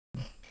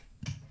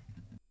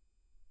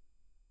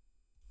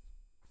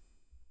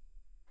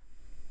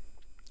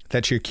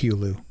That's your cue,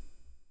 Lou.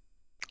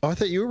 Oh, I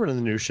thought you were running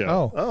the news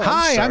show. Oh,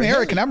 hi, I'm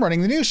Eric, and I'm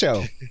running the news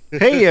show.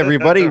 Hey,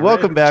 everybody.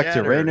 Welcome back to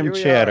Chatter. Random Here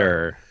we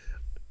Chatter.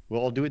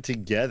 We'll all do it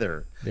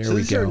together. There so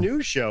we this go. is our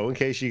news show, in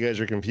case you guys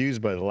are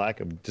confused by the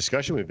lack of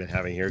discussion we've been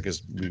having here,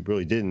 because we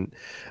really didn't.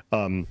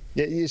 Yeah,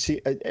 you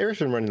see, Eric's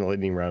been running the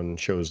lightning round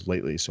shows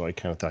lately, so I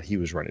kind of thought he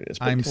was running this.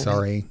 But I'm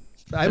sorry.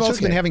 I've That's also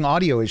been okay. having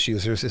audio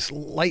issues. There's this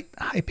light,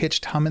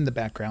 high-pitched hum in the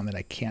background that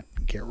I can't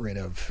get rid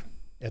of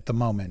at the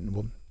moment.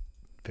 We'll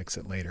fix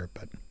it later,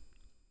 but...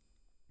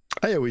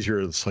 I always hear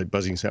a slight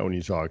buzzing sound when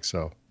you talk,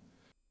 so.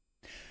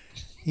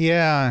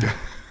 Yeah.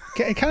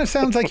 It kind of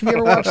sounds like, have you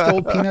ever watched the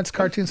old Peanuts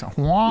cartoons?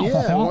 Wah,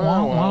 Yeah.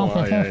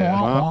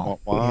 wah,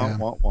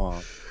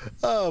 wah.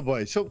 Oh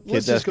boy! So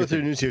let's just go through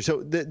the news here.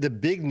 So the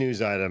big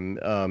news item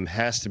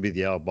has to be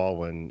the Alec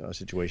Baldwin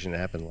situation that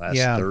happened last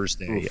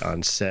Thursday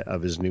on set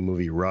of his new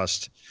movie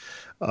Rust.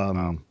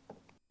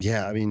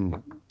 Yeah, I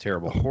mean,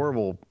 Terrible.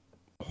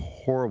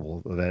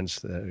 horrible events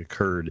that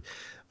occurred.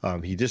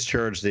 He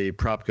discharged a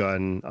prop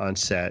gun on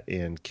set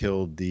and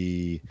killed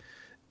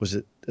was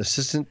it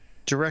assistant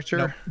director?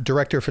 No,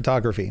 director of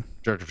photography.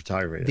 Director of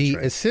photography. That's The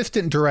right.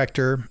 assistant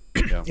director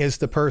is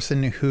the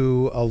person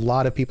who a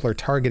lot of people are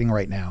targeting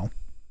right now,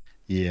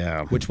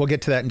 Yeah. which we'll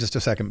get to that in just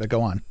a second, but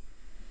go on.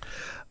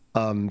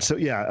 So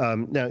yeah,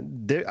 now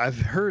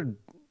I've read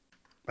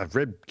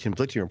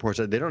conflicting reports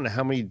that they don't know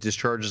how many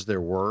discharges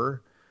there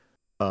were.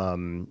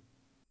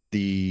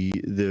 The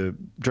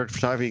director of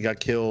photography got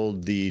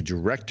killed. The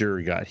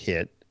director got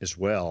hit as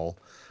well,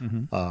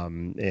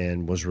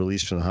 and was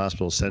released from the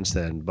hospital since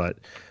then. But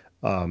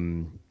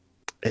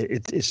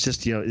it's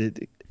just,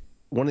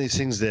 one of these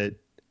things that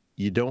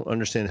you don't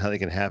understand how they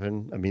can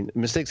happen. I mean,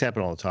 mistakes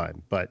happen all the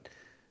time, but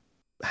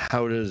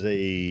how does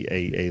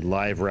a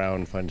live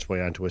round find its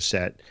way onto a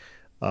set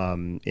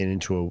and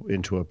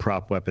into a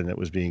prop weapon that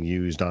was being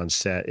used on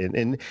set?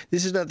 And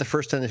this is not the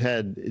first time they've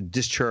had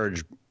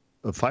discharge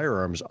of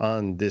firearms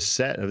on this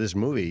set of this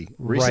movie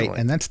recently. Right,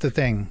 and that's the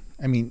thing.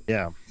 I mean,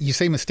 Yeah. you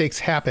say mistakes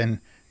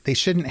happen. They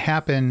shouldn't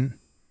happen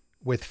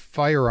with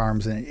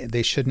firearms, and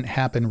they shouldn't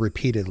happen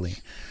repeatedly.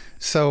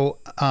 So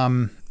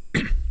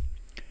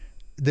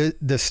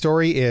the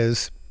story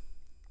is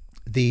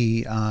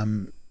the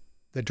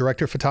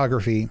director of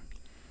photography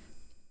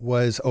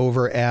was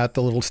over at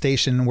the little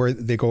station where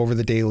they go over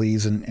the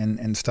dailies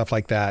and stuff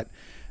like that,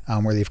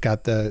 where they've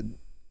got the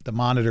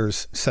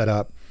monitors set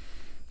up.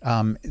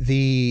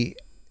 I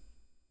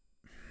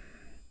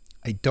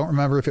don't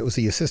remember if it was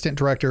the assistant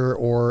director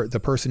or the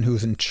person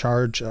who's in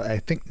charge. I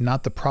think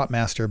not the prop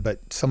master,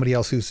 but somebody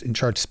else who's in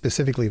charge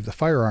specifically of the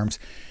firearms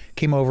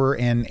came over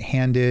and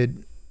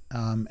handed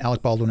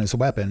Alec Baldwin his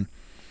weapon.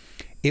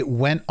 It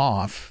went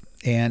off,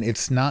 and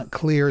it's not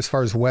clear as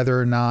far as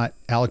whether or not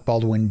Alec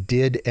Baldwin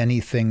did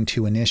anything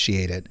to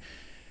initiate it.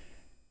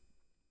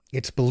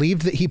 It's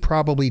believed that he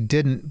probably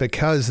didn't,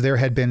 because there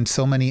had been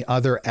so many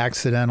other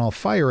accidental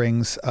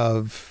firings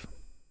of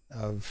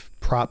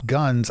prop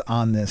guns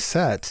on this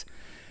set.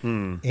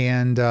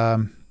 And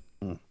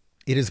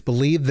it is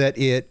believed that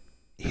it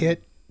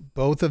hit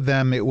both of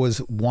them. It was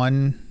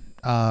one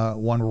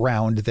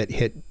round that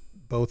hit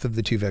both of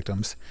the two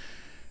victims.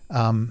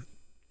 The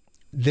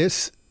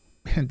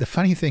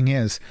funny thing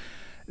is,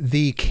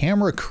 the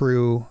camera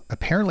crew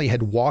apparently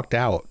had walked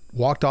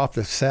off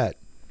the set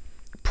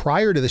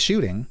prior to the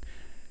shooting,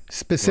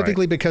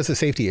 specifically because of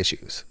safety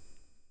issues.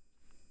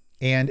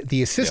 And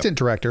the assistant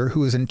director,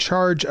 who is in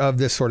charge of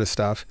this sort of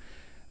stuff,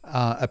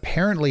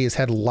 apparently has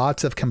had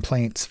lots of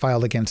complaints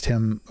filed against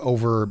him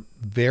over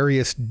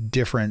various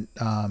different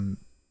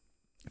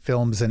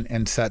films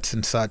and sets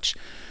and such.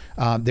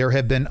 There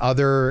have been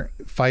other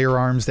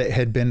firearms that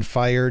had been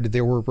fired.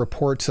 There were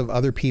reports of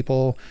other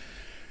people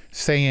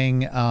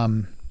saying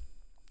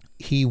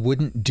he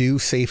wouldn't do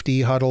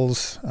safety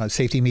huddles,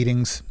 safety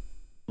meetings.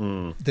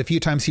 The few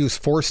times he was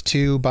forced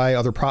to by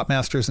other prop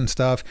masters and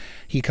stuff,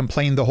 he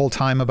complained the whole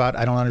time about,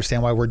 I don't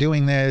understand why we're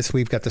doing this.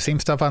 We've got the same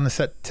stuff on the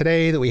set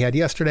today that we had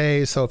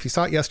yesterday. So if you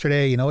saw it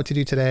yesterday, you know what to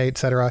do today,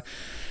 etc.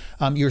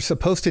 You're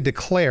supposed to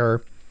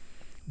declare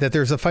that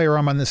there's a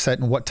firearm on the set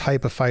and what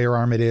type of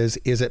firearm it is.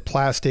 Is it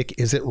plastic?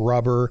 Is it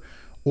rubber?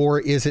 Or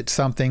is it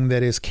something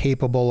that is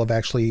capable of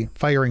actually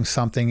firing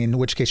something, in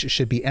which case it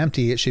should be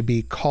empty. It should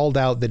be called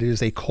out that it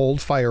is a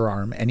cold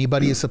firearm.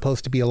 Anybody is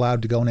supposed to be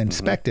allowed to go and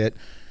inspect it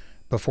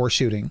before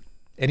shooting,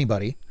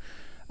 anybody,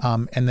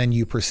 and then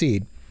you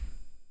proceed.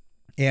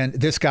 And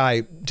this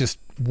guy just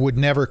would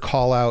never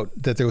call out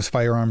that there was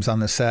firearms on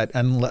the set,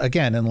 and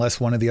again,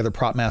 unless one of the other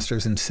prop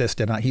masters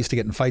insisted. He used to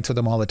get in fights with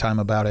them all the time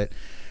about it.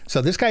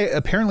 So this guy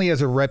apparently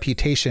has a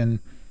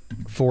reputation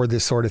for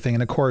this sort of thing.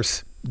 And of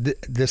course,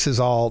 this is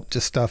all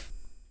just stuff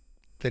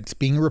that's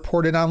being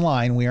reported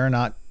online. We are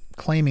not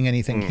claiming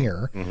anything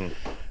here.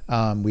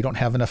 We don't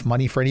have enough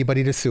money for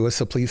anybody to sue us,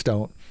 so please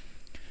don't.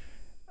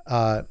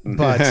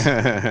 But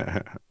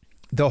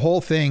the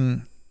whole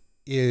thing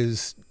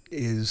is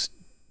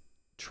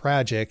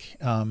tragic.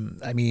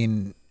 I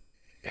mean,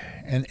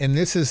 and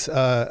this is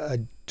a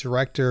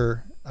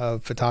director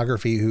of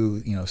photography who,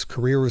 his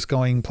career was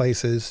going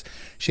places.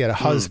 She had a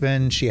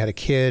husband, she had a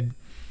kid.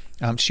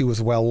 She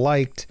was well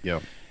liked. Yeah.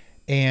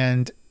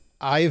 And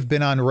I've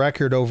been on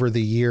record over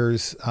the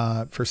years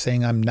for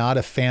saying I'm not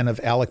a fan of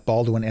Alec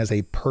Baldwin as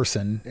a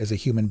person, as a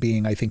human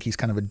being. I think he's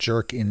kind of a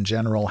jerk in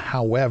general.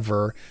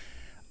 However,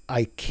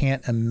 I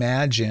can't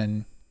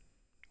imagine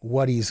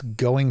what he's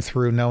going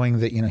through knowing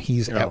that,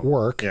 he's at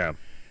work. Yeah.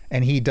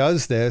 And he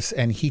does this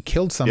and he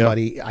killed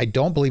somebody. Yep. I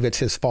don't believe it's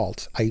his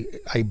fault.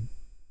 I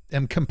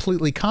am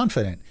completely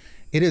confident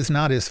it is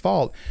not his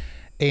fault.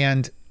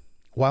 And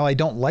while I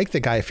don't like the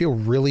guy, I feel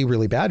really,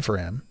 really bad for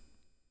him.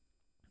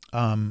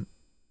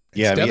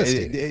 Yeah,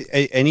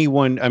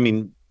 anyone. I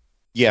mean,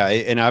 yeah,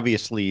 and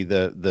obviously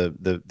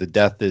the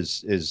death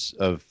is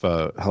of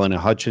Helena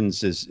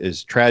Hutchins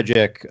is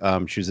tragic.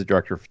 She was the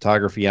director of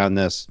photography on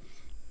this,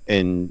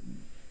 and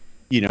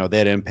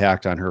that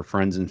impact on her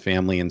friends and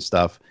family and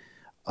stuff.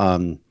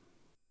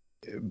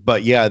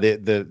 But yeah,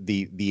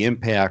 the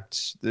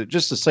impact,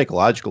 just the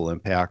psychological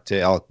impact to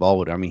Alec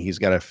Baldwin. I mean, he's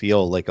got to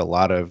feel like a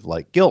lot of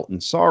like guilt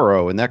and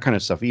sorrow and that kind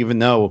of stuff, even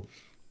though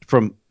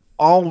from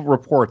all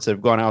reports that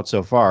have gone out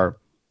so far,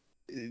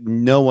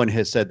 no one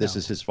has said this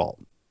is his fault.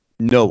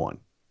 No one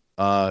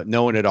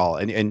at all.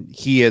 And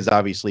he has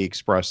obviously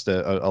expressed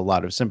a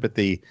lot of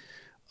sympathy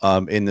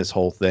in this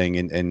whole thing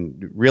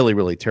and really,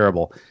 really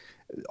terrible.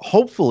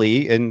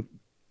 Hopefully, and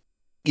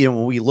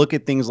when we look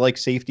at things like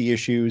safety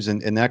issues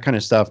and that kind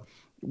of stuff,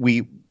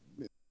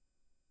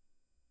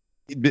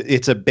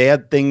 it's a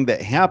bad thing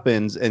that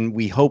happens, and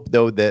we hope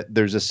though that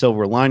there's a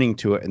silver lining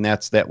to it, and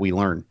that's that we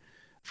learn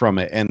from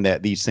it and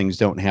that these things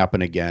don't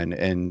happen again.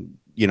 And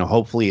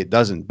hopefully it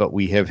doesn't. But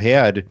we have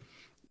had,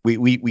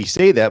 we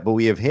say that, but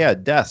we have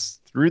had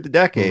deaths through the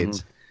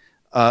decades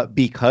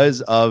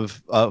because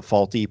of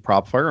faulty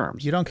prop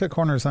firearms. You don't cut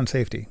corners on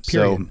safety.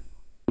 Period.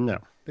 So, no.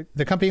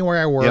 The company where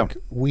I work,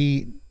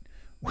 we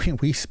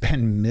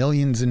spend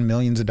millions and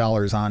millions of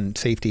dollars on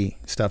safety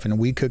stuff, and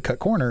we could cut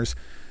corners,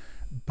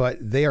 but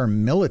they are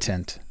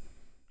militant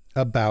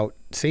about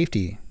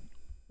safety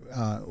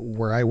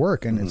where I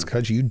work. And it's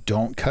because you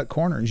don't cut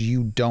corners.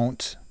 You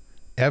don't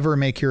ever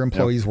make your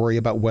employees worry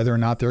about whether or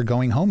not they're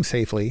going home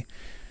safely.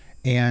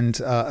 And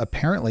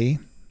apparently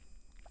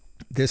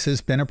this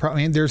has been a problem.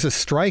 I mean, there's a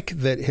strike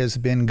that has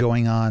been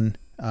going on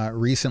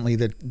recently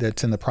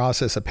that's in the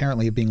process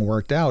apparently of being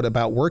worked out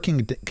about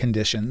working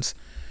conditions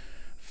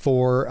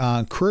for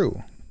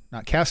crew,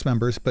 not cast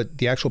members, but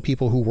the actual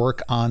people who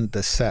work on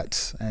the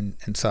sets and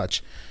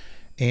such,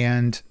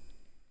 and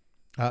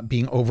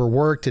being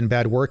overworked and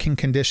bad working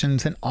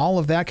conditions. And all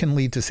of that can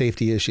lead to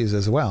safety issues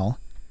as well.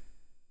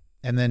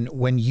 And then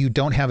when you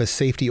don't have a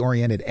safety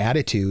oriented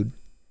attitude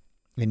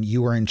and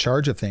you are in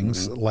charge of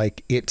things,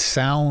 like it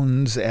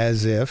sounds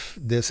as if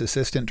this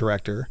assistant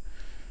director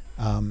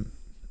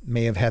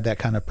may have had that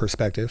kind of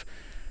perspective,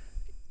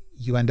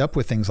 you end up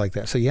with things like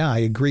that. So yeah, I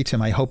agree,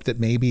 Tim. I hope that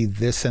maybe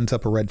this sends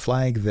up a red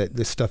flag that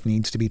this stuff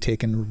needs to be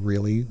taken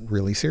really,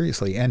 really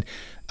seriously. And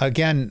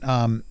again,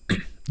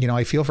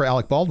 I feel for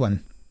Alec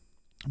Baldwin,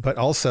 but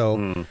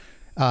also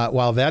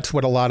while that's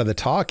what a lot of the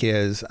talk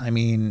is, I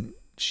mean,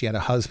 she had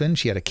a husband,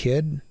 she had a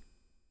kid.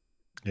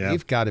 Yeah.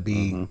 You've got to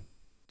be,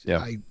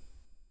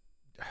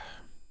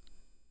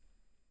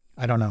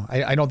 I don't know.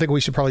 I don't think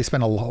we should probably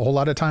spend a whole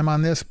lot of time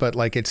on this, but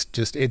like, it's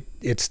just,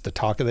 it's the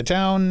talk of the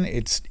town.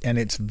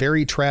 It's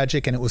very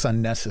tragic and it was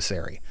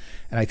unnecessary.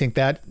 And I think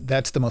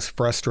that's the most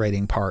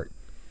frustrating part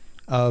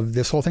of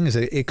this whole thing is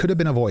that it could have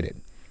been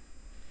avoided.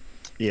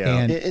 Yeah.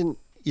 And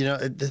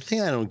the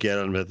thing I don't get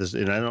about this,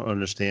 and I don't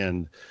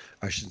understand,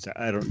 I shouldn't say,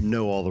 I don't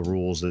know all the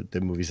rules that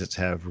the movie sets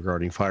have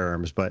regarding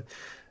firearms, but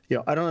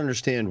I don't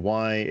understand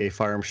why a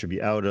firearm should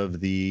be out of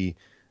the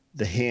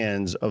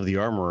hands of the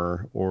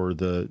armorer or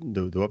the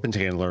weapons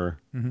handler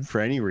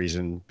for any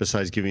reason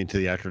besides giving it to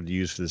the actor to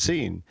use for the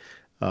scene.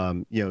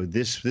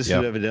 This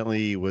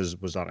evidently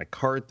was on a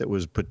cart that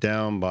was put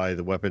down by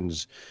the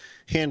weapons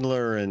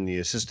handler, and the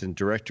assistant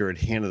director had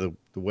handed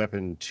the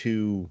weapon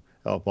to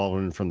Alec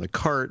Baldwin from the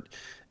cart.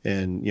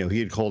 And, he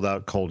had called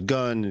out cold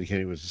gun, and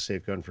it was a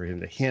safe gun for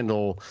him to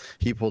handle.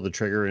 He pulled the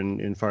trigger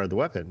and fired the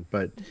weapon.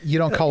 But you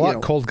don't call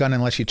out cold gun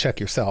unless you check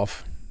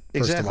yourself.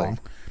 Exactly. Of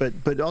all.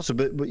 But also, I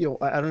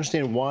don't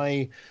understand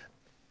why.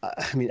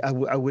 I mean,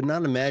 I would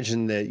not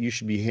imagine that you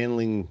should be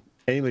handling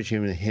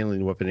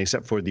the weapon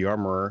except for the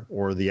armorer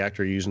or the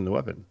actor using the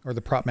weapon, or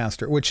the prop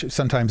master, which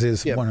sometimes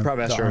is one of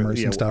the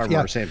armors and stuff.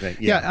 Armorer, same thing.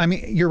 Yeah, I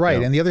mean, you're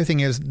right. And the other thing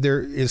is there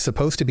is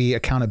supposed to be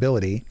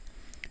accountability.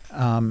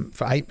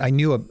 I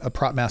knew a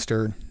prop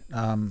master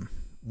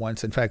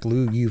once. In fact,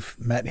 Lou, you've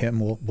met him.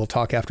 We'll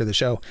talk after the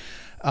show.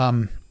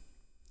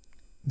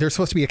 There's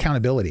supposed to be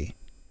accountability,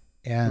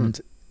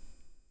 and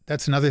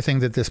that's another thing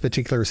that this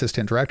particular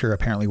assistant director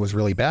apparently was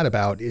really bad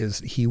about, is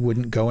he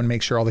wouldn't go and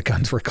make sure all the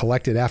guns were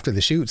collected after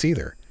the shoots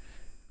either.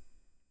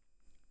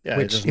 Yeah,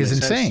 which is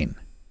insane. Sense.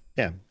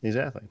 Yeah,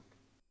 exactly.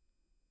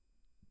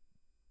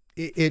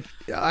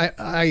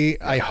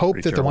 I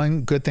hope that the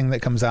one good thing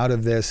that comes out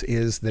of this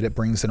is that it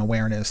brings an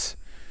awareness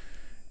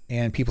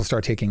and people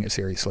start taking it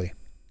seriously.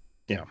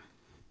 Yeah.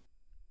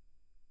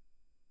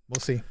 We'll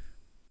see.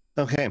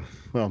 Okay,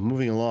 well,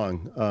 moving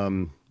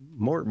along.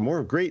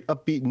 More great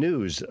upbeat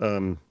news.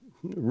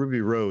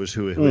 Ruby Rose,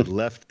 who had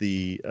left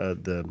the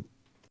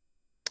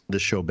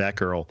show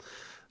Batgirl.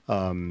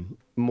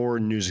 More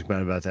news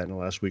about that in the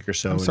last week or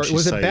so. I'm sorry,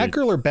 was it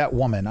Batgirl or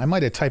Batwoman? I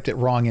might have typed it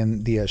wrong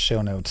in the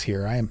show notes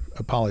here. I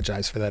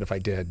apologize for that if I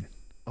did.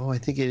 Oh, I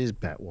think it is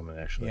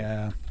Batwoman, actually.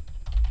 Yeah.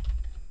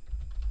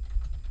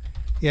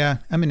 Yeah,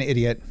 I'm an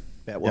idiot.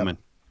 Batwoman. Yep.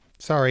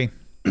 Sorry.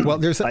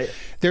 Well, so like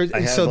the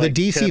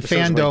DC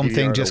fandom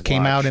thing just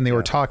came out, and they were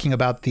yeah. talking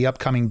about the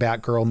upcoming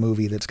Batgirl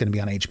movie that's going to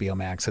be on HBO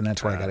Max, and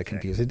that's where I got it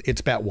confused.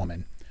 It's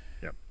Batwoman.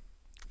 Yep.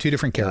 Two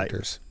different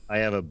characters. I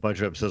have a bunch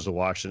of episodes to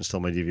watch and still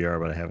my DVR,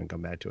 but I haven't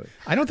come back to it.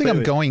 I don't think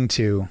I'm going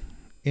to,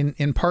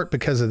 in part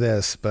because of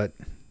this. But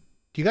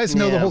do you guys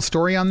know the whole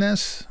story on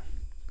this?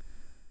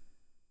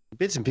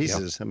 Bits and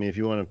pieces. Yep. I mean, if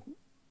you want to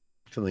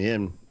fill me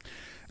in.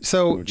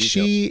 So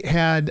she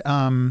had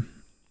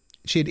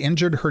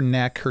injured her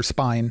neck, her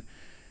spine,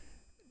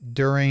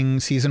 during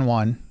season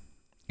 1,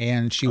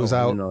 and she was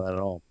out. I didn't know that at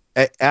all.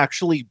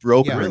 Actually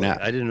broke her neck.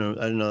 I didn't know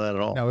that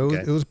at all. No,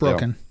 it was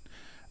broken.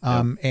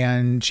 Yeah.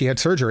 And she had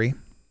surgery,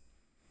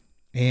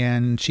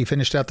 and she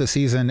finished out the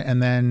season,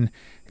 and then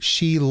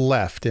she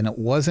left, and it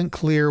wasn't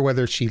clear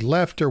whether she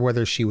left or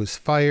whether she was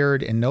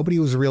fired, and nobody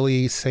was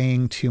really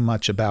saying too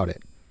much about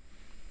it.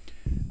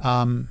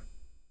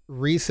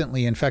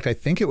 Recently, in fact, I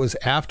think it was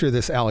after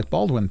this Alec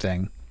Baldwin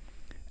thing,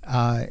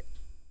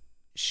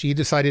 she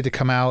decided to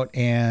come out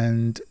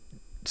and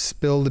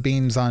spill the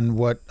beans on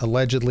what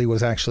allegedly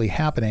was actually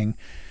happening.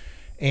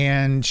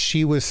 And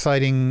she was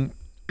citing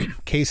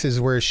cases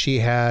where she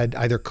had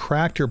either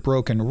cracked or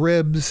broken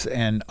ribs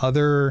and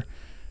other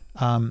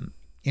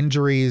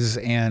injuries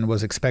and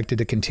was expected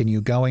to continue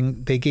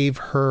going. They gave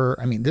her,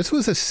 I mean, this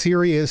was a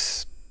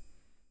serious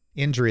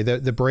injury,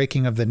 the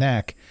breaking of the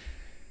neck.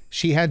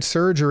 She had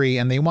surgery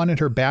and they wanted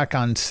her back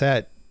on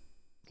set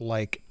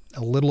like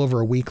a little over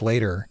a week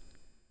later,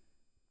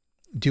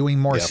 doing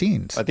more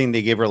scenes. I think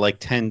they gave her like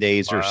 10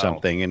 days or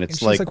something. And it's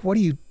she's like, what are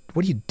you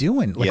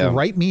doing? Like,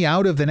 write me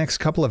out of the next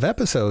couple of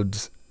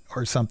episodes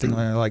or something. And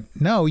they're like,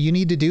 no, you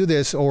need to do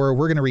this or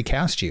we're going to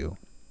recast you.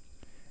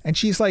 And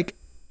she's like,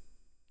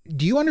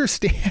 do you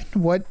understand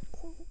what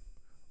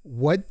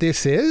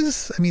this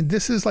is? I mean,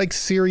 this is like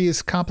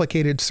serious,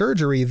 complicated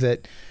surgery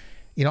that,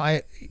 you know,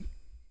 I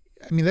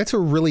mean, that's a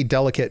really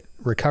delicate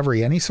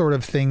recovery. Any sort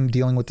of thing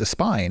dealing with the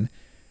spine.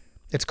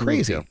 It's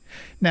crazy.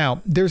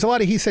 Now, there's a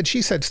lot of he said,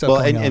 she said stuff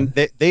going on. And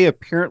they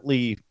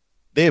apparently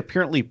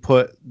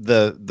put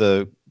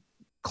the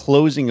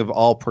closing of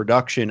all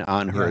production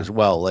on her as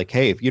well. Like,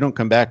 hey, if you don't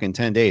come back in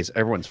 10 days,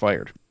 everyone's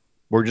fired.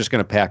 We're just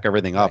going to pack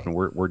everything up and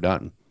we're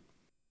done.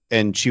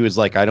 And she was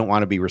like, I don't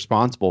want to be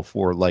responsible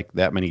for like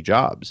that many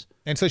jobs.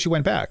 And so she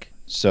went back.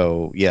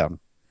 So, yeah.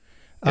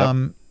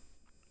 Yep.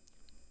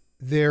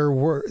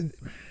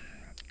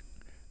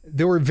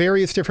 There were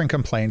various different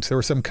complaints. There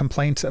were some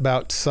complaints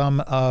about some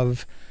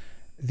of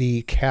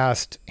the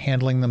cast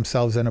handling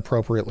themselves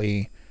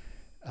inappropriately.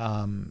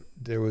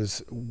 There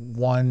was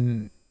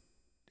one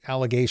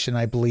allegation,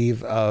 I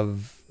believe,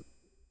 of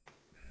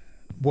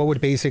what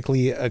would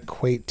basically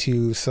equate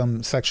to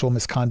some sexual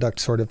misconduct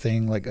sort of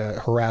thing, like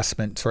a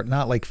harassment sort,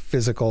 not like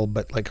physical,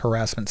 but like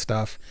harassment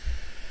stuff.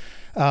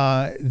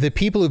 The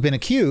people who've been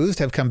accused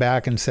have come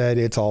back and said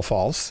it's all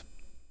false.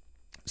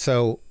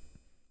 So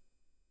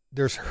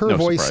there's her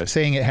voice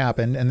saying it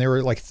happened, and there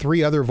were like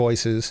 3 other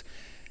voices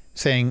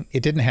saying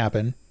it didn't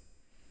happen.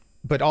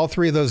 But all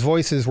 3 of those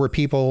voices were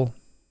people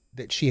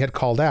that she had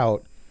called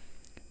out.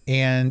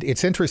 And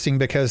it's interesting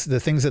because the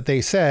things that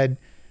they said,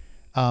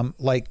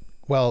 like,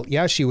 well,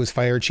 yeah, she was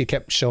fired. She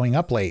kept showing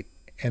up late.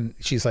 And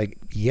she's like,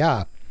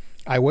 yeah,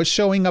 I was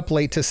showing up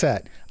late to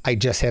set. I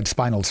just had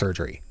spinal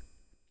surgery.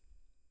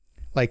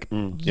 Like,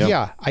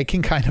 yeah, I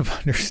can kind of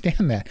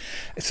understand that.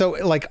 So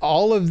like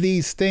all of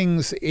these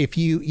things, if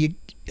you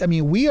I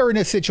mean, we are in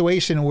a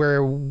situation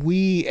where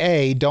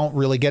we don't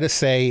really get a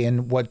say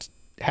in what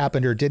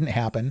happened or didn't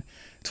happen.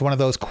 It's one of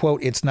those,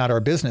 quote, it's not our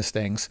business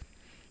things.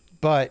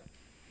 But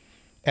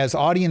as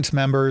audience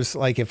members,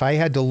 like if I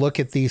had to look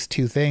at these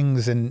 2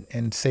 things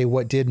and say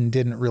what did and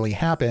didn't really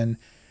happen,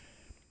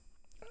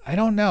 I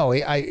don't know.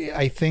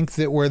 I think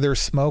that where there's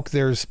smoke,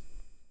 there's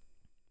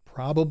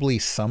probably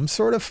some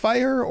sort of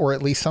fire, or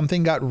at least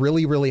something got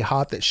really, really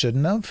hot that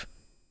shouldn't have.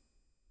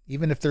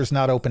 Even if there's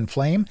not open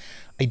flame,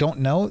 I don't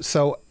know.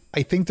 So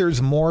I think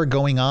there's more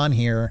going on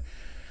here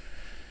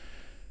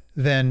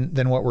than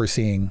what we're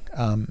seeing.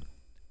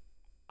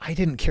 I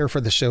didn't care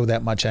for the show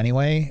that much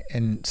anyway.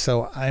 And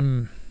so I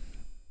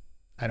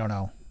don't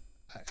know.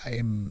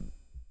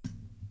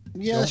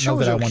 The show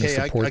was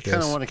okay. I kind this.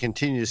 of want to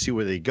continue to see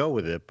where they go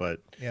with it, but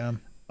yeah,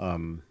 I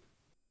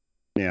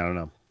don't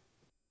know.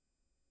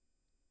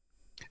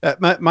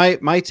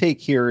 My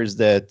take here is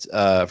that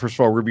first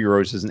of all, Ruby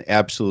Rose is an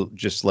absolute,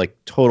 just like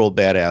total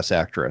badass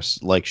actress.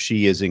 Like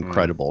she is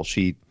incredible.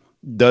 She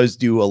does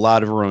do a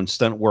lot of her own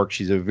stunt work.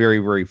 She's a very,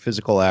 very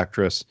physical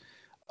actress.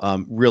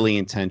 Really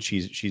intense.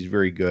 She's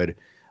very good.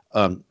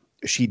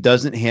 She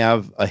doesn't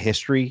have a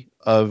history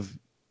of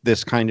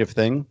this kind of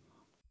thing.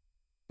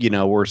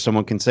 where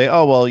someone can say,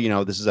 oh,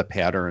 well, this is a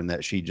pattern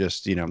that she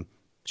just,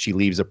 she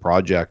leaves a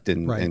project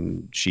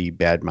and she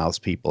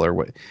badmouths people or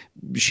what.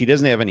 She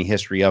doesn't have any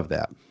history of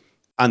that.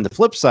 On the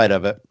flip side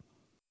of it,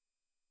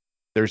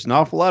 there's an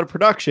awful lot of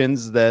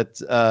productions that,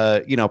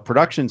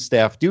 production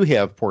staff do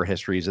have poor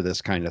histories of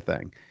this kind of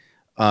thing.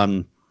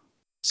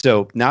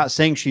 So not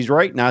saying she's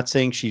right, not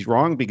saying she's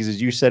wrong, because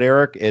as you said,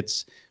 Eric,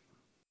 it's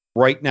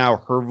right now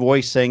her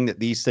voice saying that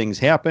these things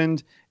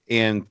happened,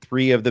 and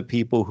 3 of the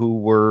people who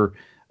were,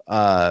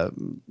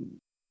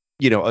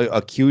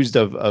 accused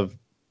of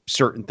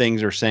certain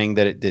things are saying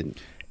that it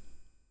didn't.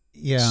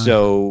 Yeah.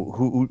 So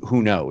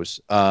who knows?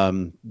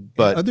 But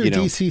other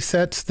DC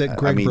sets that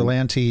Greg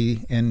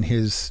Berlanti and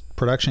his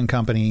production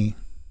company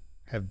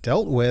have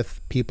dealt with,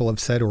 people have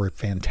said were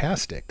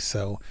fantastic.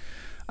 So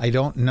I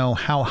don't know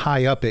how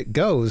high up it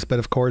goes, but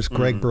of course,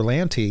 Greg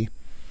Berlanti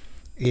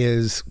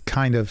is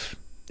kind of,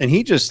 and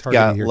he just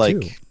got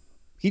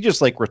he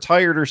just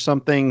retired or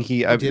something.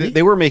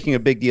 They were making a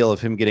big deal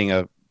of him getting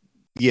a,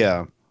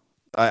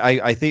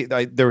 I think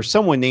there was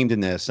someone named in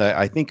this.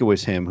 I think it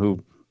was him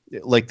who,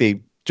 they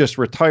just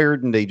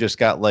retired and they just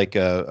got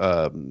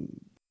a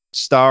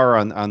star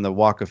on the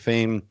Walk of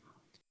Fame.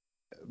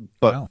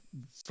 But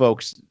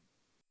folks,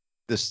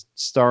 this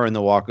star in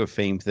the Walk of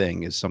Fame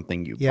thing is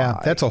something you buy.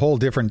 That's a whole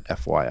different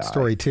FYI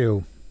story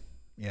too.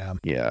 Yeah.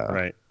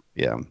 Right.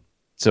 Yeah.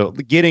 So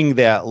getting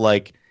that,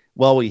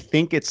 we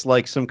think it's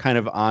some kind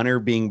of honor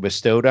being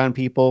bestowed on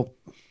people.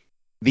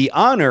 The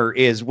honor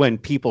is when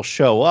people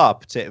show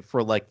up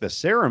for the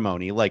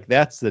ceremony.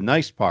 That's the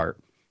nice part.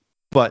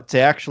 But to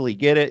actually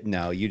get it,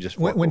 no, you just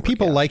when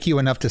people like you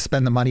enough to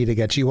spend the money to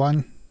get you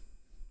one,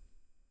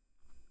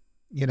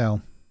 Yeah.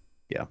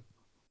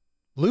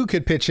 Lou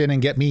could pitch in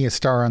and get me a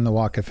star on the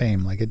Walk of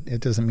Fame. It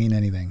doesn't mean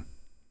anything.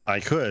 I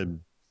could,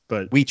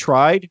 but we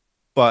tried,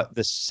 but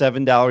the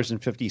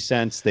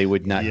 $7.50 they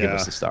would not give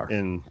us a star.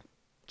 And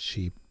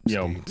cheap.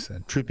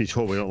 Truth be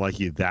told, we don't like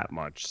you that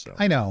much. So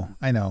I know.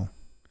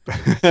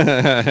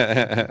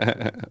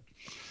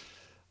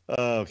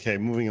 Okay,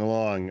 moving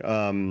along.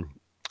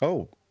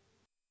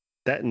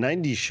 That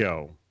 90s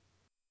show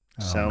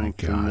sound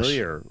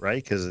familiar,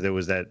 right? Because there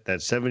was that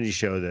 70s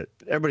show that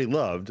everybody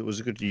loved. It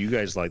was good. You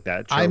guys like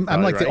that show, I'm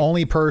the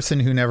only person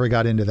who never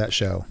got into that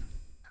show.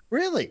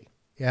 Really?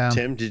 Yeah.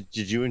 Tim, did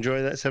you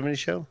enjoy that 70s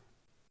show?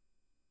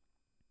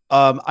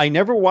 I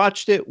never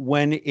watched it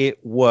when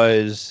it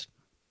was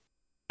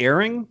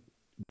airing,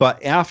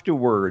 but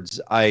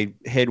afterwards I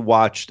had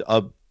watched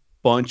a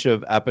bunch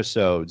of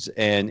episodes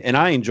and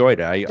I enjoyed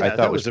it. I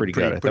thought it was pretty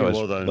good. I thought it was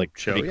well done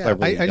show.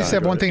 I just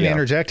have one thing to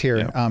interject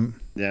here.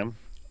 Yeah.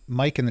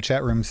 Mike in the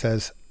chat room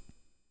says,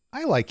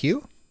 I like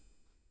you.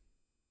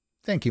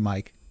 Thank you,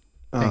 Mike.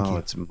 Thank you.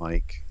 It's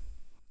Mike.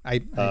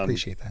 I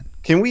appreciate that.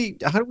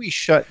 How do we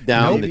shut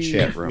down the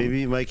chat room?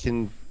 Maybe Mike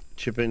can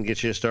chip in and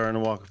get you a star on the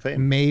Walk of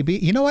Fame. Maybe.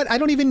 You know what? I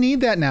don't even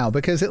need that now,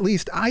 because at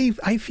least I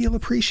feel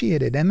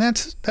appreciated, and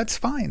that's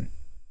fine.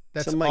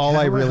 That's so, Mike, all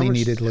I really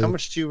needed, Lou. How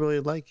much do you really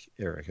like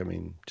Eric? I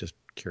mean, just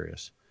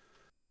curious.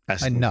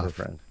 Enough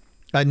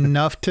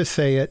to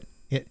say it.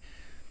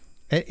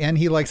 And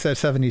he likes that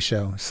 70s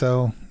show.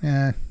 So,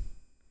 doesn't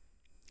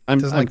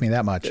like me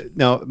that much.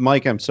 No,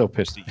 Mike, I'm so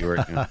pissed at you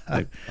right now.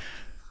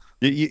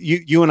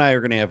 You and I are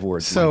going to have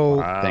words. So,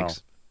 wow.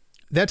 Thanks.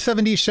 That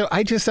 70s show,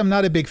 I'm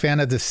not a big fan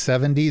of the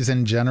 70s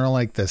in general,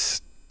 the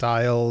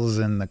styles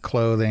and the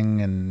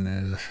clothing.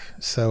 And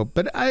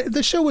but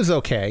the show was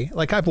okay.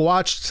 I've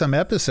watched some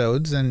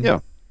episodes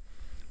and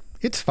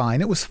it's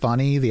fine. It was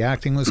funny. The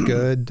acting was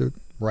good. The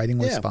writing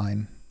was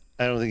fine.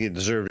 I don't think it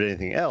deserved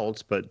anything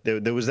else, but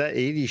there was that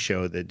 80s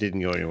show that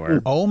didn't go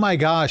anywhere. Oh my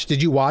gosh.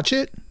 Did you watch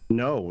it?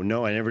 No,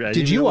 I never.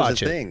 Did you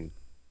watch it? Thing.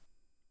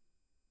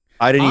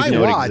 I didn't even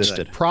know it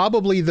existed.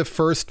 Probably the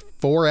first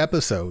 4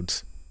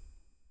 episodes.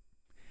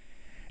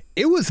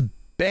 It was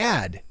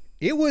bad.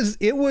 It was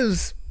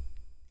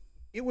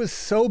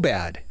so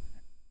bad.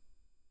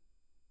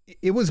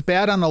 It was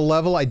bad on a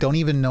level I don't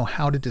even know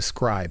how to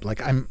describe.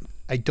 I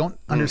don't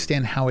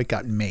understand how it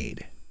got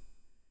made.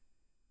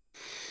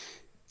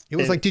 It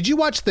was did you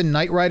watch the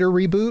Knight Rider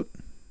reboot?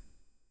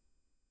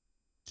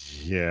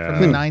 Yeah.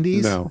 From the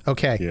 90s? No.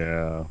 Okay.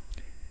 Yeah.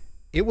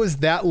 It was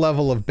that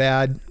level of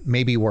bad,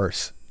 maybe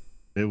worse.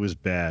 It was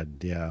bad,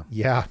 yeah.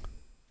 Yeah.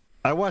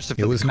 I watched it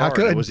for it was the car, not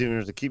good. It wasn't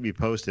even to keep me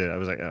posted. I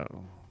was like, oh,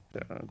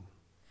 God.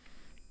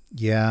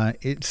 Yeah.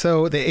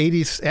 So the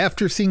 80s,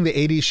 after seeing the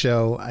 80s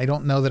show, I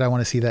don't know that I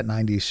want to see that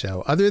 90s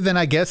show. Other than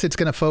I guess it's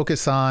going to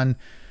focus on,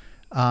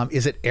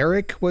 is it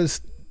Eric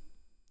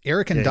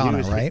and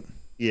Donna, right?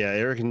 Yeah,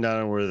 Eric and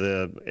Donna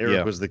were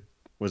Eric was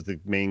the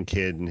main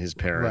kid and his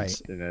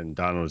parents, and then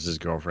Donna was his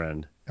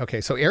girlfriend.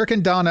 Okay, so Eric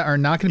and Donna are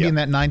not going to be in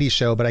that 90s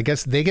show, but I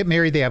guess they get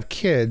married, they have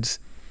kids.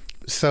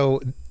 So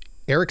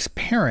Eric's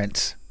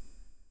parents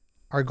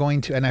are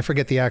going to, and I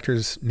forget the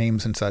actors'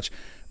 names and such,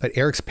 but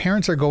Eric's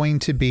parents are going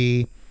to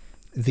be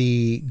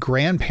the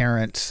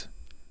grandparents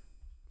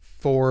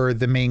for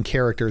the main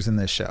characters in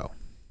this show.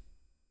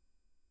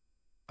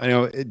 I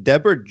know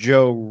Deborah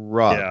Jo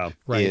Rupp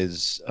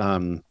is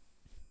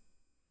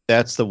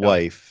That's the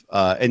wife.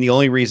 And the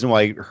only reason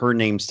why her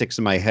name sticks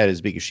in my head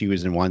is because she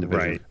was in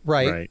WandaVision.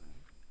 Right.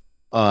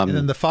 And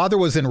then the father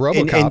was in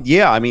RoboCop. And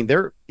yeah, I mean,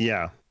 they're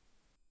Yeah.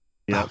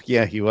 Oh,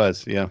 yeah, he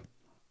was. Yeah.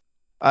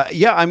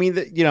 Yeah, I mean,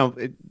 you know,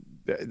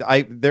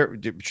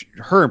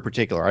 her in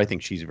particular, I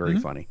think she's very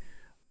funny.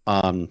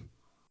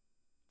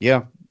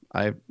 Yeah,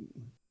 and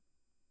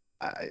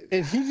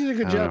he did a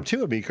good job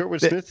too. I mean, Kurtwood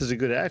Smith is a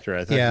good actor.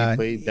 I thought he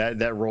played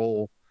that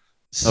role.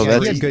 Oh,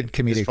 that's a good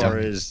comedic as far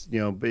timing. as, you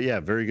know, but yeah,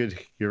 very good,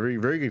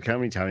 very good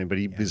comedy timing. But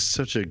he was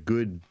such a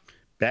good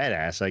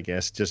badass, I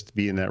guess, just to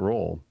be in that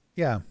role.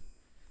 Yeah,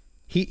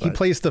 he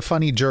plays the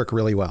funny jerk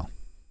really well.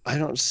 I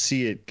don't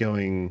see it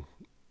going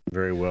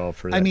very well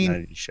for that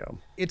 90s show.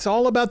 It's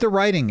all about the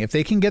writing. If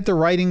they can get the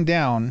writing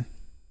down,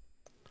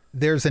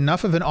 there's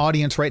enough of an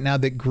audience right now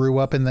that grew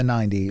up in the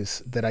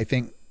 90s that I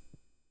think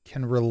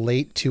can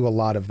relate to a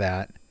lot of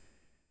that.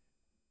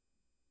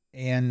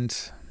 And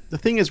the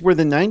thing is, were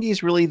the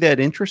 90s really that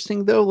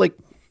interesting though? Like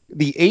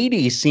the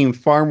 80s seemed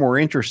far more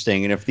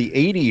interesting. And if the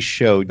 80s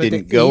show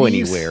didn't go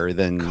anywhere,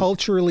 then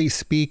culturally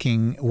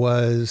speaking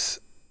was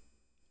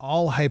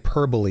all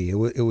hyperbole.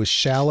 It was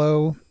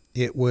shallow.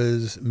 It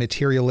was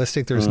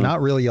materialistic. There's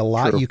not really a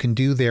lot you can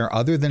do there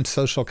other than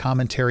social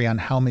commentary on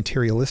how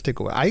materialistic.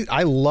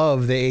 I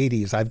love the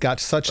 80s. I've got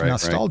such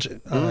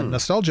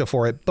nostalgia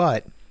for it.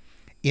 But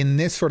in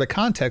this sort of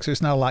context,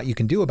 there's not a lot you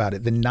can do about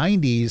it. The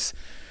 90s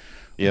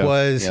you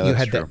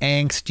had the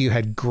angst, you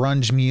had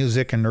grunge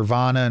music and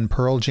Nirvana and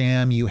Pearl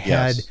Jam. You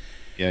had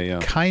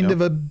kind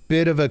of a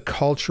bit of a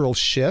cultural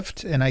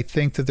shift. And I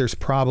think that there's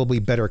probably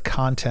better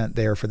content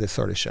there for this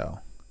sort of show.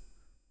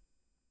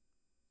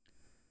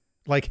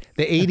 Like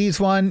the 80s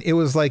one, it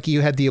was like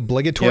you had the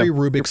obligatory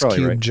Rubik's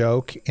Cube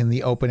joke in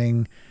the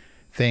opening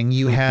thing.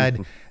 You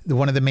had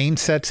one of the main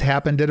sets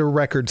happened at a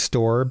record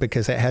store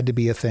because it had to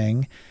be a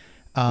thing.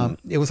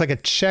 It was like a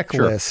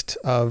checklist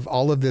of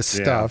all of this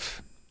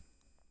stuff.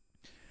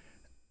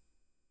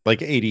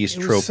 Like 80s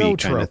tropey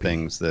kind of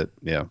things that,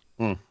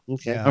 Okay.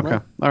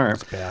 Well, all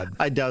right. Bad.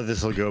 I doubt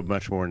this will go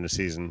much more in the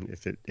season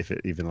if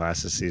it even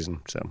lasts a season.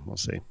 So we'll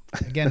see.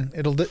 Again,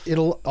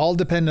 it'll all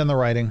depend on the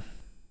writing.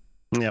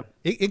 Yep.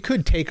 It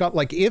could take up,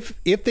 like if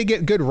they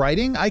get good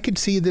writing, I could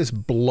see this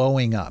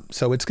blowing up.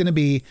 So it's going to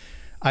be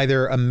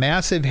either a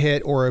massive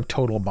hit or a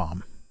total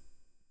bomb.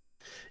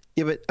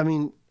 Yeah, but I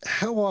mean,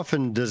 how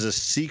often does a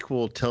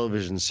sequel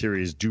television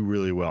series do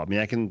really well? I mean,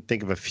 I can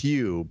think of a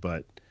few,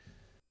 but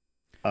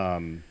I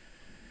mean,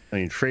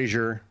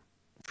 Frasier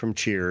from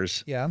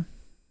Cheers. Yeah.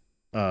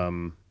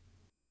 That's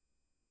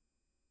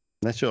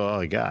all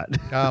I got.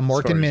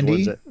 Mork and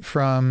Mindy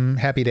from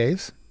Happy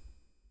Days.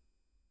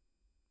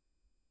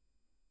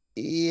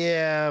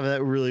 Yeah,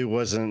 that really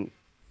wasn't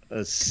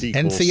a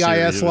sequel.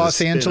 NCIS Los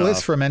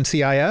Angeles from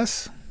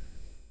NCIS.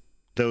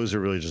 Those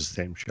are really just the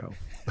same show.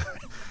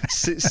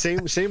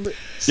 same.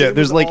 Yeah,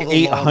 there's like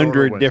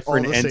 800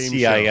 different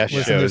NCIS shows.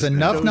 Listen, there's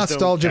enough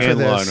nostalgia for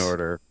this. Law and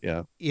Order.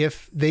 Yeah.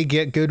 If they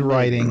get good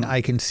writing,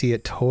 I can see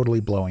it totally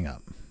blowing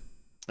up.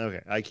 Okay,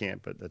 I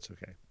can't, but that's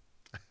okay.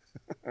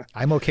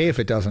 I'm okay if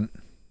it doesn't.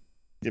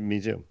 Yeah, me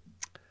too.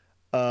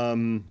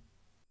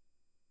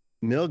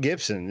 Mel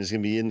Gibson is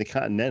going to be in The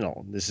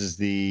Continental. This is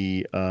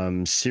the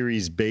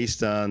series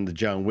based on the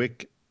John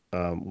Wick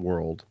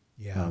world.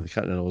 Yeah, The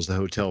Continental is the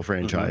hotel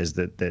franchise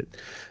that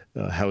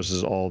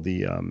houses all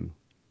the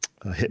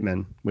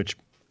hitmen. Which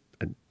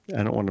I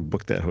don't want to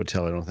book that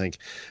hotel, I don't think.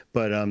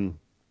 But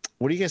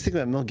what do you guys think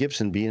about Mel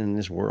Gibson being in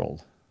this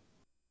world?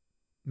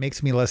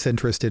 Makes me less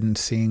interested in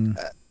seeing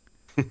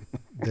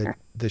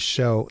the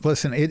show.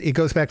 Listen, it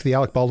goes back to the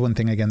Alec Baldwin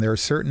thing again. There are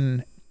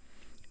certain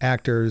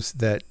actors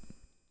that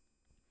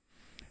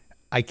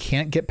I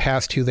can't get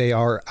past who they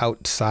are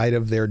outside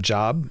of their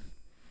job.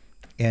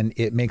 And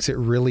it makes it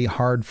really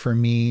hard for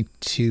me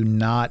to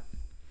not...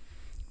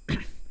 I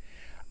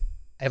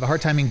have a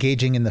hard time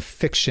engaging in the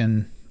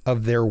fiction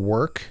of their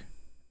work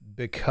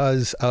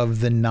because of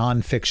the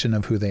nonfiction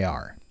of who they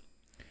are.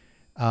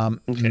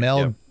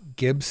 Mel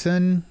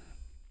Gibson,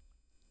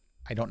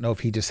 I don't know if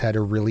he just had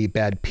a really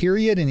bad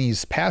period and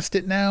he's past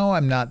it now.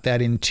 I'm not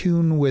that in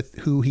tune with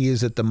who he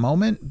is at the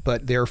moment,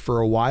 but there for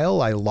a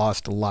while, I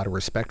lost a lot of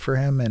respect for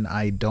him, and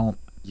I don't.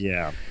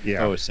 Yeah.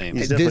 Oh, same.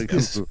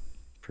 This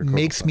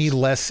makes me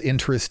less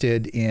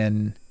interested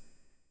in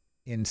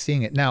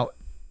seeing it. Now,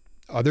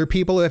 other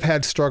people have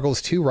had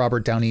struggles too.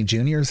 Robert Downey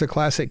Jr. is a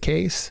classic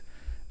case.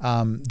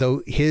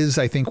 Though his,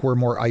 I think, were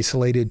more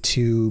isolated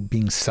to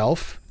being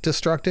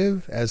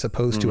self-destructive as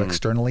opposed to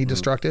externally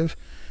destructive.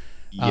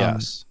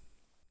 Yes.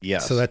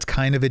 Yes. So that's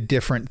kind of a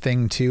different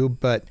thing too,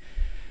 but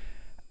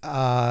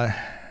and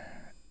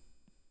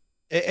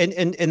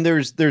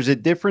there's a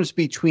difference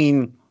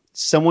between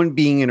someone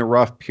being in a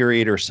rough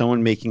period or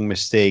someone making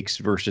mistakes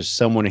versus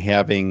someone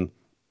having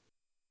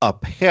a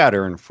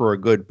pattern for a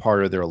good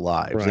part of their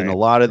lives. Right, and a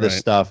lot of the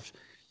stuff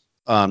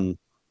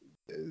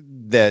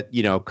that,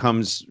 you know,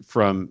 comes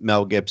from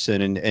Mel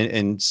Gibson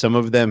and some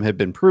of them have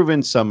been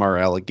proven, some are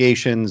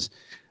allegations,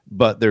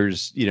 but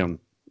there's, you know,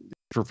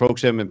 for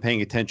folks who haven't been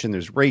paying attention,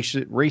 there's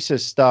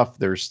racist stuff.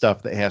 There's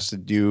stuff that has to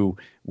do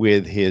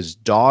with his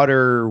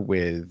daughter,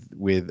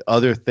 with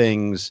other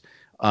things,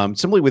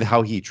 simply with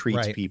how he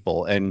treats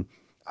people. And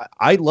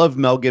I love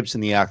Mel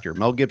Gibson, the actor.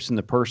 Mel Gibson,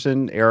 the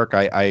person. Eric,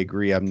 I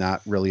agree. I'm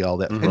not really all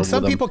that. And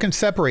some people can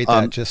separate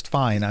that just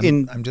fine.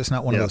 I'm just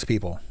not one of those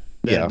people.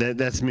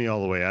 That's me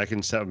all the way. I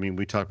mean,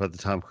 we talked about the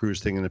Tom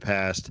Cruise thing in the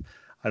past.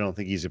 I don't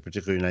think he's a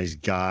particularly nice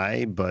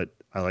guy, but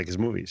I like his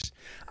movies.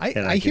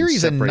 I hear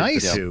he's a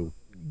nice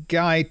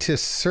guy to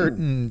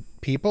certain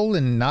people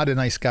and not a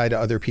nice guy to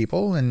other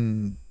people,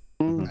 and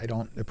I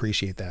don't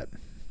appreciate that.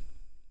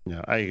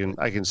 No,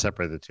 I can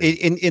separate the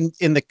two.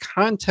 In the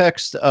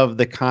context of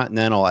the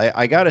Continental,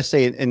 I gotta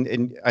say,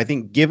 and I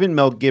think given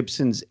Mel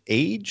Gibson's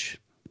age,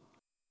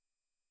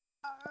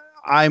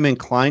 I'm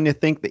inclined to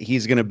think that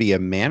he's going to be a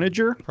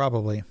manager,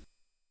 probably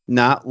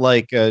not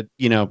like a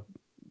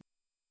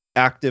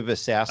active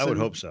assassin. I would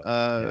hope so.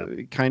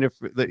 Kind of,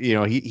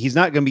 he's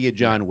not going to be a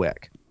John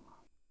Wick.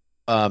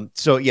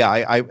 So yeah,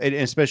 and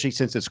especially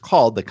since it's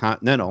called the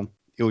Continental,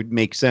 it would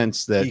make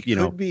sense that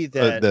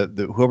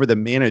the whoever the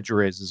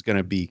manager is going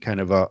to be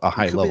kind of a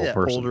high level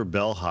person. Older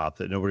bellhop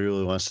that nobody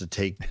really wants to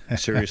take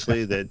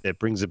seriously that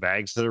brings the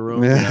bags to the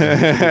room. But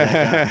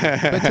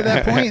to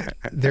that point,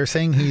 they're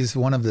saying he's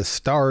one of the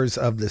stars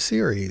of the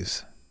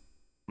series.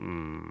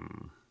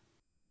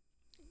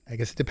 I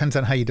guess it depends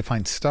on how you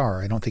define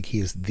star. I don't think he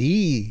is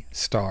the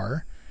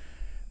star,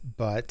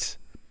 but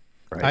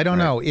I don't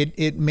know.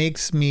 It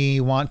makes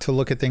me want to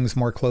look at things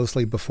more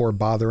closely before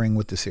bothering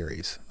with the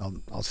series.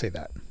 I'll say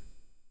that.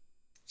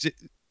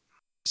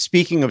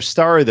 Speaking of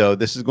Star, though,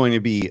 this is going to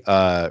be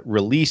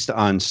released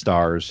on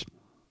Stars,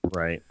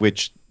 right?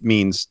 Which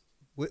means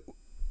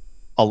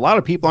a lot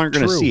of people aren't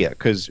going to see it,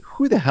 because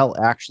who the hell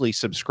actually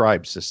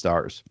subscribes to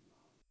Stars?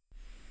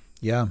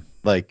 Yeah,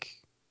 like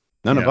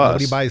none of us.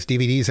 Nobody buys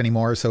DVDs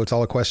anymore, so it's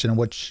all a question of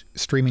which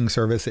streaming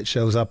service it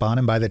shows up on,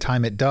 and by the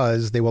time it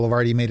does, they will have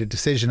already made a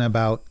decision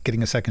about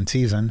getting a second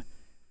season.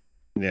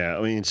 Yeah,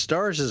 I mean,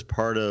 Stars is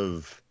part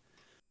of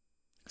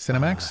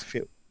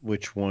Cinemax.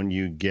 Which one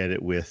you get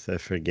it with? I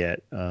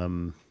forget. Yeah,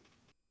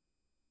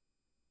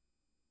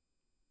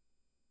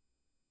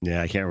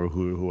 I can't remember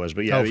who was,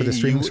 but yeah. For the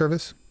streaming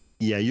service?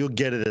 Yeah, you'll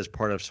get it as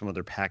part of some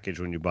other package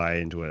when you buy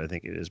into it. I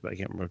think it is, but I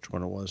can't remember which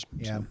one it was.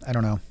 Yeah, so. I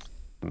don't know.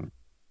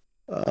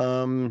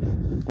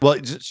 Well,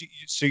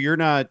 so you're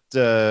not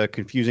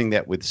confusing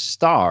that with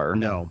Star?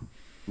 No.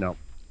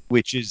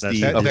 Which is that's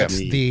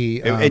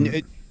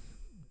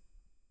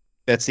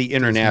the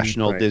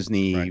international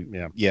Disney,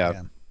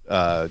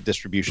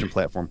 distribution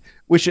platform.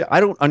 Which I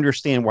don't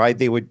understand why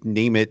they would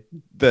name it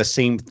the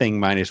same thing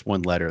minus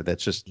one letter.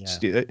 That's just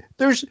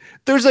there's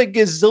a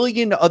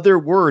gazillion other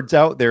words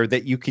out there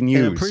that you can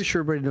use. And I'm pretty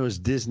sure everybody knows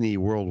Disney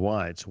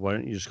worldwide. So why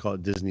don't you just call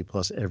it Disney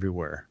Plus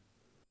everywhere?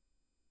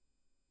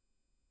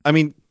 I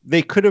mean,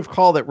 they could have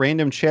called it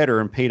Random Chatter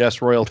and paid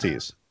us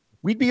royalties.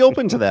 We'd be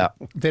open to that.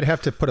 They'd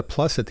have to put a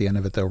plus at the end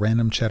of it, though.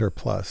 Random Chatter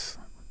Plus.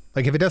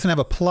 Like, if it doesn't have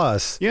a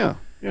plus,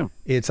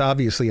 it's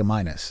obviously a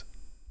minus.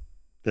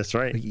 That's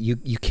right.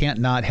 You can't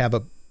not have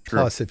a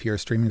plus if you're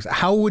streaming.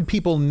 How would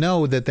people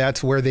know that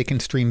that's where they can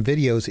stream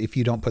videos if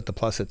you don't put the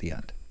plus at the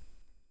end?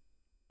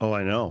 Oh,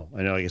 I know.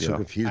 I get so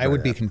confused. I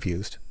would be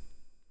confused.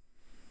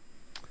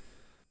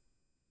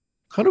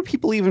 How do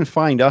people even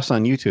find us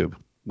on YouTube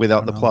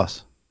without the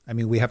plus? I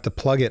mean, we have to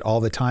plug it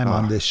all the time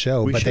on this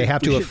show, but they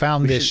have to have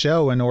found this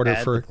show in order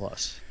for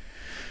plus.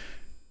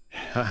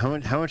 How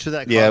much of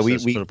that cost? Yeah, we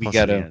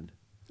got to.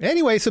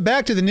 Anyway, so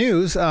back to the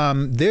news.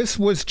 This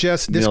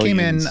came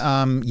in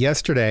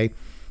yesterday.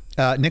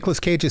 Nicolas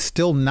Cage has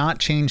still not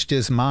changed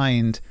his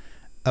mind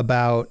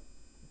about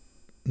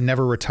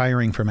never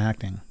retiring from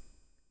acting.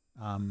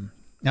 I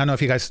don't know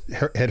if you guys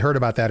had heard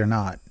about that or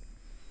not.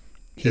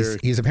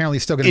 He's apparently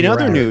still going to be around.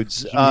 In other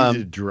news, you need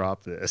to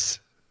drop this.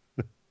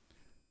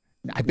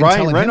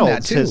 Ryan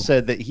Reynolds has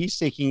said that he's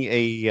taking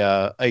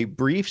a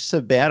brief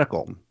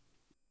sabbatical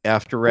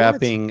after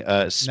wrapping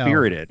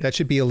Spirited. No, that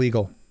should be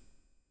illegal.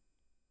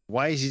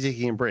 Why is he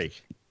taking a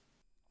break?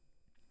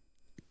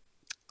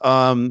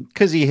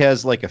 Because he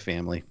has like a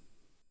family,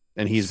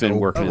 and he's been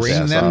working.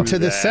 Bring them to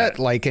the set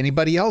like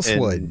anybody else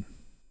would.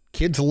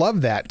 Kids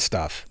love that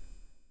stuff.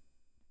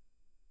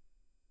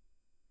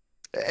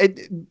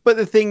 But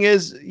the thing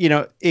is,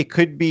 it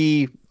could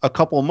be a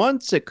couple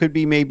months. It could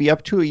be maybe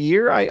up to a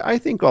year. I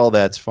think all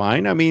that's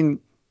fine. I mean,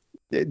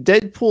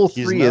 Deadpool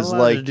 3 is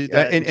like,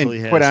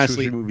 and quite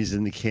honestly, movies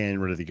in the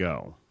can ready to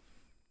go.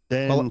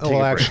 Then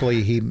well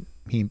actually, he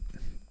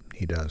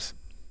does.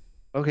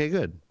 Okay,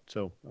 good.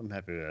 So I'm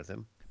happy with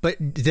him.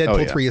 But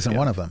Deadpool 3 isn't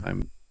one of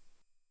them.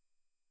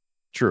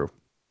 True.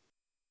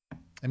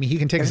 I mean, he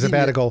can take a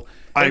sabbatical.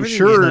 I'm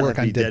sure work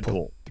on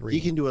Deadpool 3. He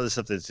can do other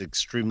stuff that's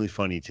extremely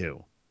funny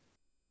too.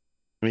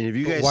 I mean, have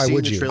you guys Why seen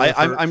would the you?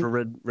 trailer for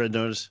Red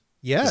Notice?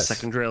 Yes. The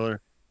second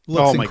trailer.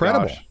 Looks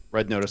incredible. Gosh.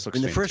 Red Notice looks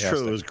fantastic. The first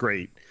trailer was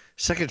great.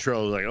 Second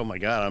trailer was like, oh my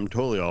God, I'm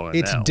totally all in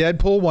It's now.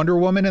 Deadpool, Wonder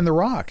Woman, and The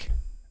Rock.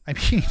 I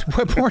mean,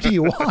 what more do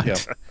you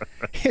want?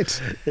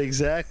 It's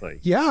exactly.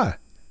 Yeah.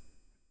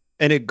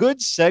 And a good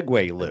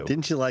segue, Lou.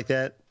 Didn't you like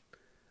that?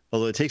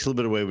 Although it takes a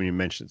little bit away when you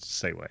mention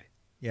it's a segue.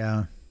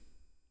 Yeah.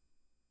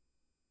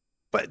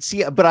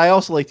 But I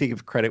also like to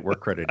give credit where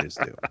credit is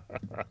due.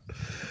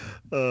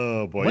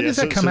 Oh boy! When does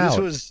that come out?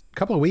 A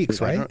couple of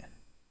weeks, right?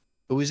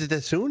 Was it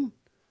that soon?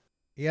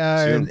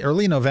 Yeah, Soon.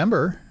 Early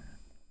November.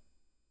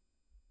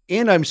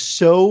 And I'm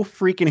so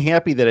freaking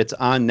happy that it's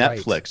on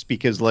Netflix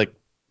because like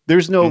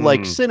there's no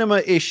like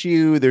cinema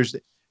issue.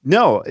 The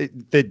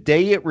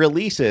day it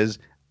releases,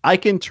 I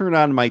can turn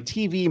on my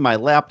TV, my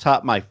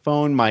laptop, my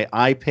phone, my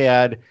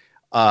iPad,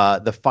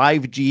 the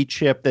 5G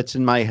chip that's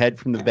in my head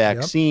from the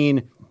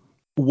vaccine,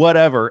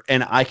 whatever,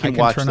 and I can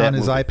watch that. Turn on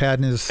his iPad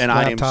and his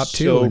laptop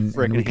too,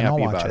 and we can all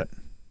watch it.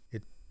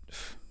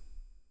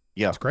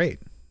 Yeah, it's great.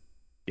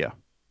 Yeah,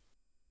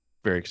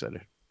 very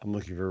excited. I'm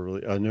looking for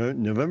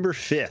November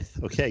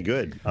 5th. Okay,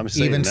 good. I'm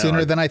even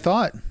sooner than I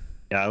thought.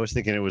 Yeah, I was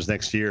thinking it was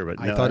next year, but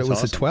I thought it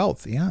was the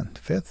 12th. Yeah,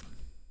 5th.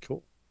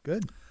 Cool.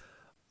 Good.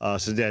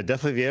 So yeah,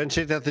 definitely if you haven't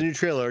checked out the new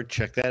trailer,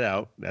 check that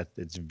out.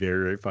 It's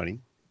very, very funny.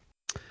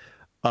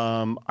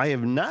 I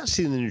have not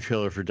seen the new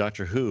trailer for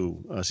Doctor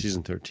Who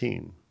season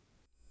 13.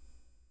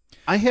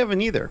 I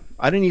haven't either.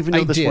 I didn't even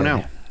know this went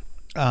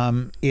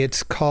out.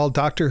 It's called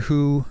Doctor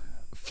Who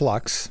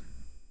Flux.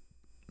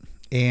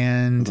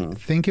 And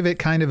think of it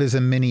kind of as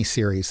a mini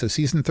series. So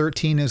season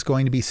 13 is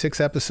going to be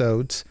 6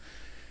 episodes.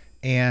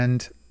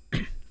 And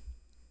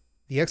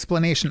the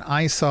explanation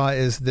I saw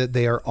is that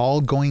they are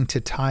all going to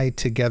tie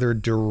together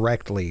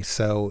directly.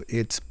 So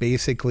it's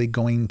basically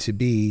going to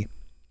be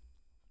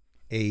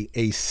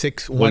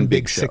one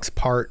big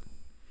 6-part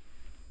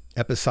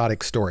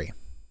episodic story.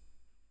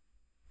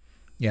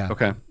 Yeah.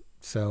 Okay.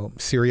 So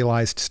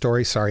serialized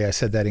story. Sorry, I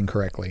said that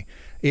incorrectly.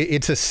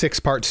 It's a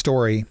 6-part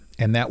story,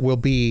 and that will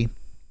be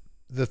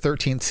the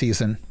 13th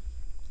season.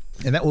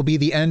 And that will be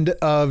the end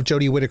of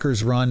Jodie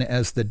Whittaker's run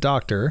as the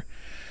Doctor.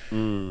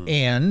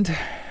 And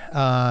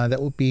that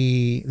will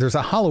be, there's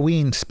a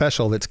Halloween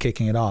special that's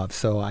kicking it off.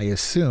 So I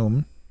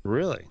assume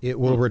it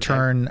will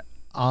return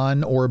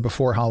on or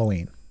before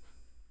Halloween.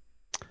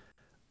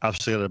 I've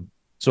still got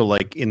so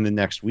like in the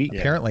next week.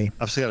 Apparently.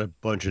 I've still got a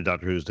bunch of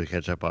Doctor Who's to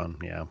catch up on.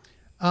 Yeah.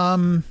 I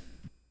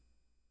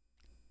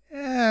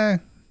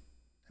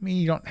mean,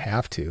 you don't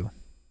have to.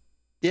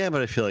 Yeah,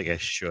 but I feel like I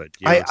should.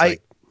 I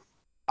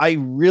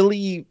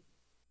really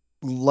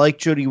like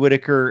Jodie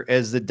Whittaker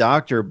as the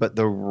Doctor, but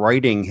the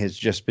writing has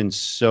just been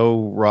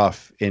so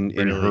rough in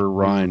her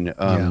run.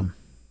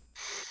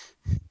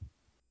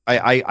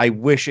 I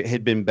wish it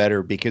had been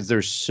better because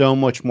there's so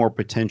much more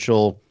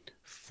potential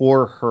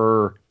for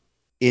her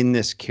in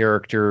this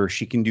character.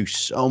 She can do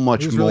so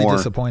much more. Really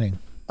disappointing.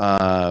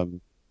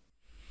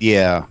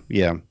 Yeah.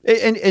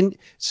 And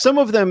some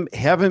of them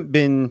haven't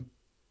been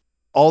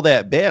all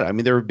that bad. I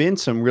mean, there have been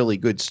some really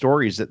good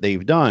stories that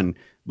they've done,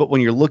 but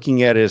when you're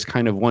looking at it as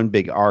kind of one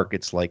big arc,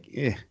 it's like,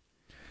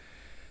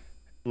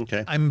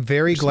 Okay. I'm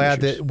very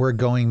glad that we're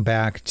going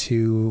back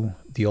to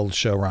the old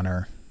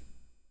showrunner.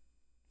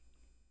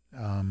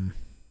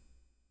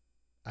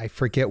 I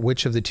forget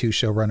which of the 2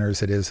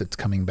 showrunners it is that's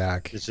coming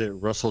back. Is it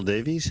Russell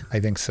Davies? I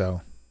think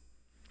so.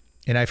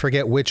 And I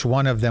forget which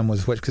one of them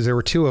was which, because there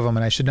were 2 of them,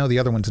 and I should know the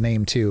other one's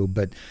name too.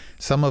 But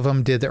some of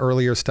them did the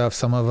earlier stuff.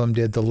 Some of them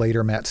did the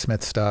later Matt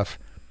Smith stuff.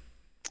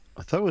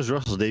 I thought it was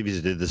Russell Davies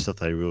who did the stuff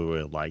that I really,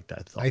 really liked.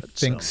 I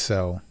think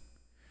so.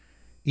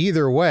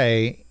 Either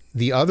way,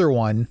 the other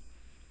one,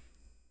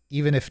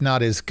 even if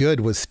not as good,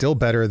 was still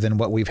better than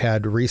what we've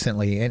had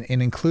recently, and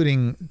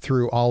including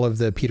through all of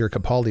the Peter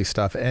Capaldi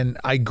stuff. And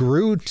I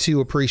grew to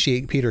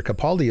appreciate Peter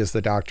Capaldi as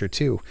the Doctor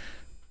too.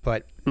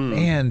 But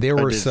man, there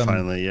were some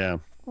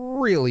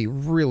really,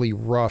 really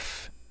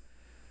rough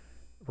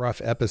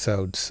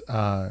episodes,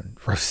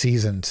 rough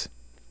seasons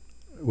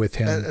with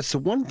him.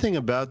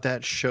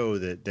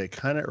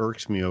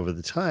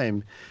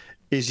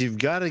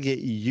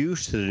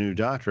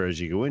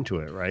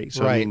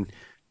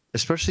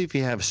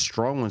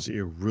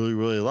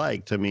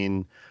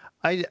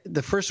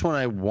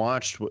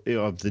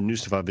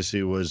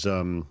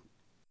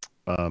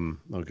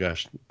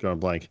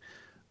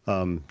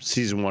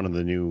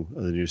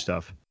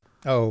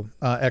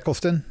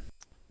 Eccleston,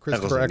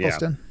 Christopher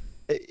Eccleston.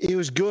 Yeah. It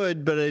was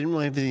good, but I didn't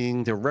really have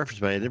anything to reference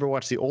by. I never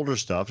watched the older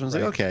stuff, and I was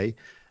like, okay.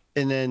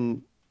 And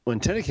then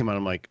when Tennant came out,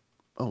 I'm like,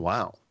 oh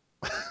wow,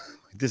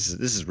 this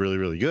is really,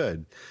 really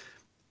good.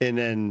 And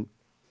then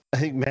I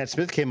think Matt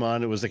Smith came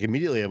on. It was like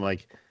immediately, I'm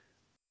like,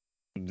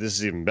 this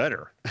is even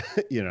better,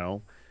 you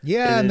know?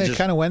 Yeah, and it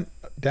kind of went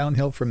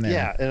downhill from there.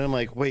 Yeah, and I'm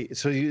like, wait,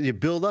 so you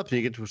build up and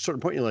you get to a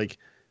certain point, you're like,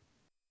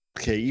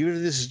 okay, even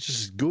if this is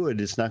just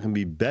good, it's not going to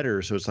be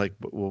better. So it's like,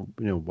 well,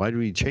 you know, why do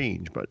we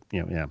change? But,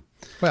 you know, yeah.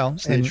 Well,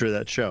 it's the nature of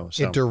that show.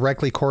 So. It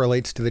directly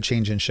correlates to the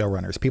change in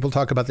showrunners. People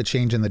talk about the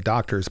change in the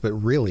Doctors, but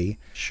really,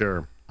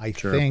 I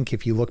think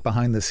if you look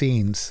behind the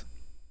scenes,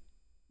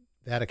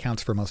 that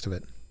accounts for most of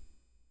it.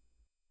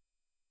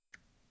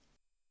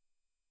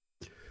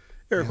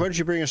 Eric, why don't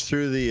you bring us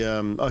through the,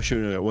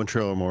 we got one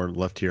trailer more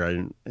left here.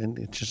 And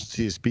it just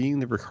is Being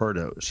the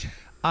Ricardos.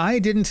 I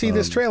didn't see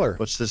this trailer.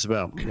 What's this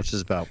about?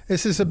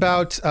 This is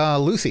about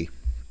Lucy,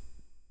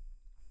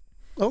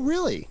 Oh,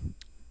 really?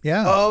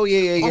 Yeah. Oh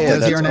yeah.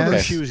 Desi Arnaz.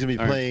 Okay. She was going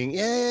to be playing.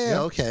 Yeah. Yep.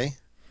 Okay.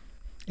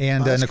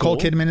 And That's Nicole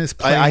cool. Kidman is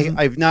playing.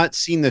 I've not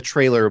seen the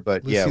trailer,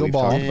 but yeah, Lucille we've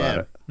Ball. talked about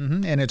it.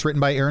 And it's written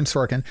by Aaron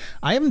Sorkin.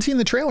 I haven't seen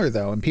the trailer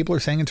though, and people are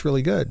saying it's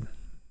really good.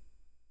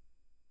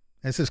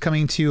 This is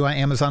coming to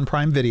Amazon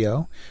Prime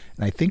Video,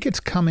 and I think it's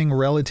coming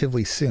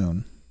relatively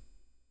soon.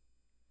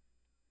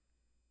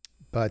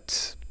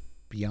 But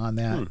beyond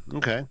that,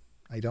 Okay.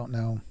 I don't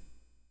know.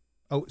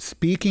 Oh,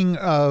 speaking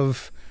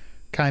of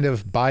kind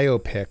of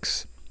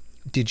biopics,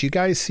 did you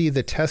guys see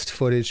the test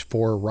footage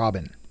for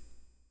Robin?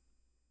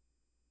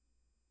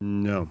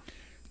 No.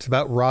 It's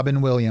about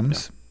Robin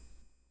Williams.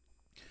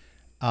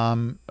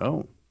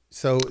 Oh.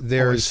 So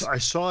there's I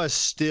saw a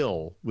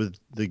still with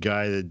the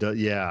guy that does.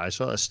 Yeah, I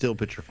saw a still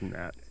picture from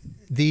that.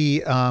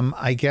 the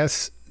I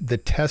guess the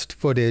test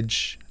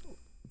footage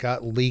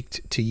got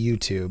leaked to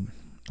YouTube,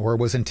 or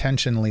was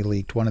intentionally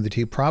leaked. One of the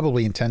two,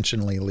 probably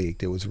intentionally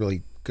leaked. It was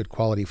really good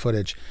quality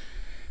footage.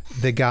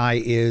 The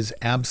guy is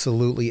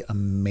absolutely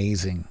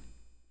amazing.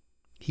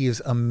 He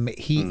is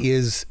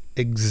is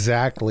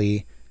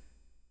exactly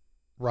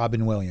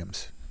Robin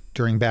Williams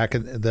during back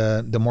in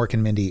the Mork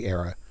and Mindy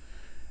era.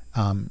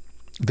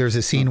 There's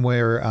a scene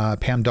where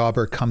Pam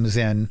Dauber comes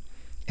in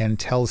and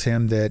tells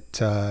him that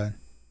John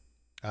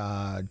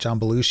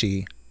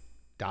Belushi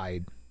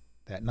died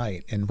that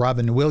night, and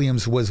Robin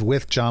Williams was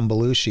with John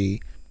Belushi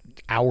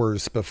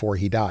hours before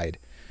he died.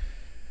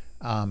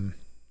 And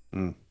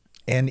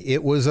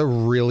it was a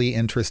really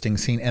interesting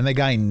scene, and the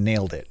guy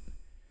nailed it.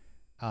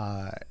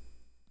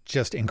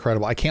 Just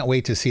incredible. I can't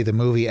wait to see the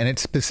movie, and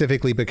it's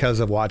specifically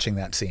because of watching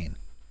that scene.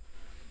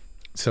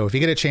 So if you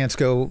get a chance,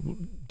 go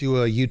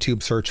do a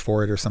YouTube search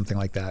for it or something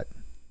like that.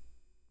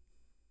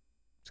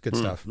 It's good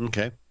stuff.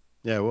 Okay.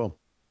 Yeah, I will.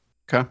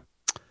 Okay.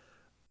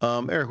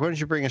 Eric, why don't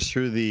you bring us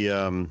through the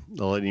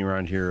lightning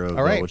round here of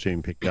All right. what's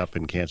being picked up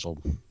and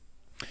canceled?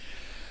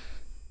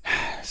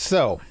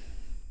 So,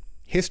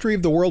 History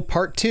of the World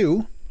Part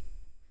 2.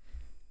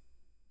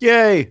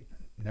 Yay.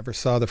 Never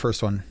saw the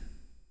first one.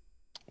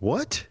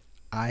 What?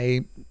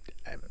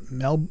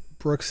 Mel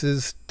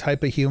Brooks's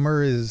type of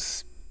humor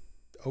is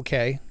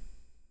okay.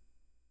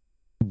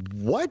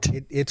 What?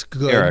 It's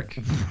good. Eric,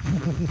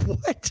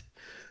 What?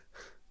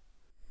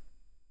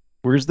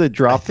 where's the I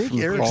drop think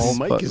from Eric's Paul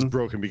mic button? is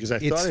broken because I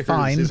It's thought I heard him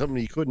fine. say something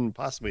he couldn't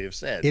possibly have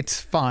said. It's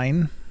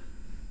fine.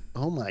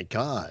 Oh my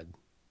God.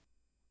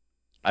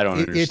 I don't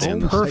It's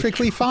understand.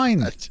 perfectly fine.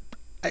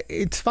 God.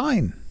 It's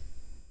fine.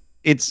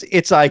 It's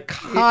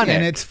iconic.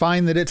 And it's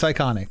fine that it's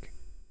iconic.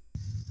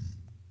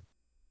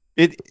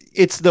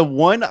 It's the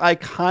one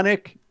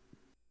iconic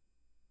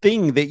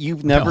thing that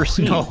you've never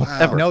seen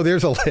ever. No,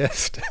 there's a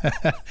list.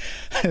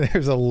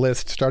 There's a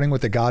list starting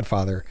with The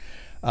Godfather.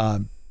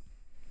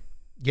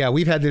 Yeah,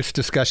 we've had this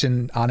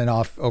discussion on and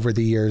off over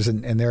the years,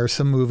 and there are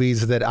some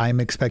movies that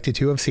I'm expected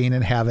to have seen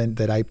and haven't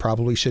that I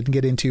probably shouldn't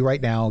get into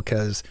right now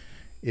because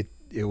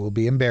it will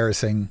be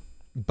embarrassing.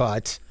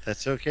 But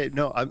That's okay.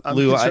 No, I'm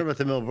Lou, concerned about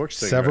the Mel Brooks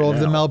thing. several right of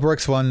the now. Mel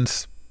Brooks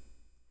ones.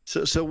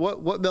 So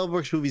what Mel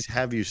Brooks movies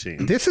have you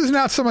seen? This is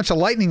not so much a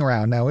lightning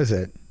round now, is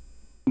it?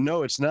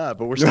 No, it's not.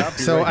 But we're stopping.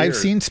 So right I've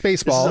here. seen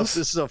Spaceballs. This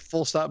is a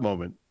full stop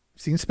moment.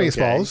 Seen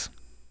Spaceballs.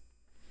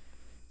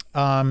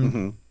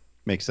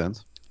 Makes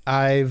sense.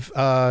 I've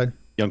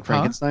Young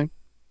Frankenstein.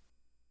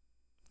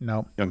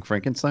 no. Young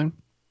Frankenstein.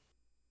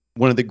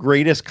 One of the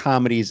greatest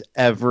comedies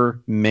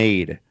ever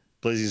made.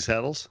 Blazing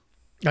Saddles.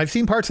 I've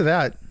seen parts of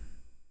that.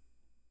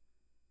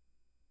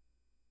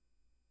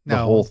 The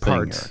No, whole thing,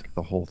 parts. Eric,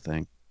 the whole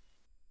thing.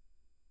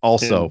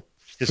 Also,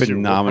 History of World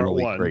War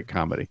phenomenally One. great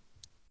comedy.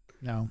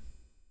 No.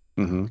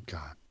 Mm-hmm.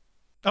 God.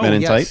 Oh, Men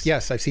in yes, Tights?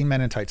 yes, I've seen Men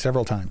in Tights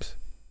several times,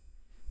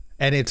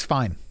 and it's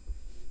fine.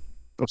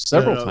 Oh,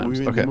 several No, times. we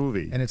mean Okay. the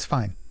movie. And it's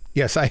fine.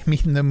 Yes, I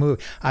mean the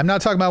movie. I'm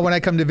not talking about when I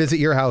come to visit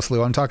your house,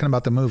 Lou. I'm talking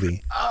about the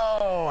movie.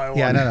 Oh, I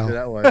Yeah, wanted no. to do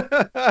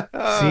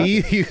that one.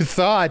 See, you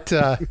thought,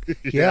 I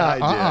did.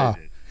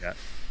 Yeah.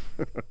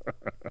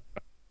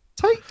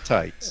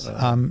 Tights.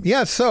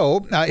 Yeah. So,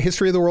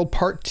 History of the World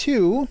Part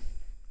 2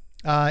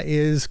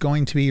 is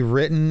going to be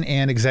written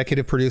and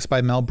executive produced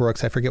by Mel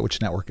Brooks. I forget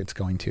which network it's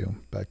going to,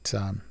 but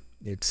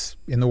it's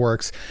in the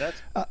works.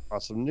 That's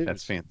awesome news.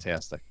 That's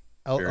fantastic.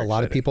 A Very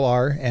lot of excited. people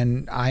are,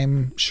 and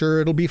I'm sure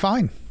it'll be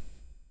fine.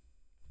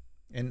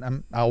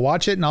 And I'll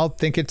watch it and I'll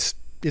think it's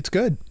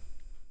good.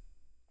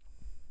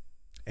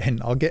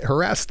 And I'll get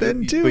harassed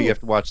then too. But you have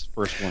to watch the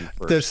first one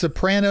first. The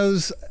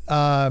Sopranos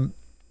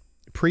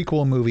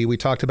prequel movie, we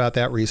talked about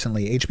that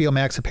recently. HBO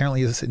Max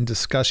apparently is in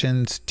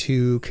discussions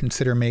to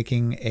consider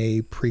making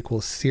a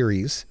prequel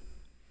series.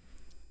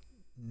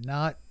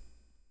 Not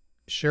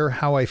sure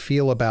how I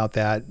feel about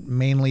that,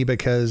 mainly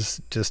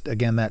because just,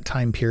 again, that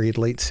time period,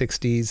 late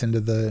 60s into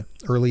the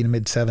early to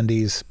mid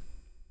 70s,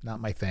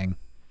 not my thing.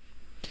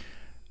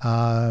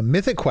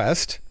 Mythic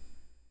Quest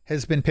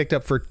has been picked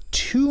up for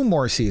 2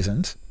 more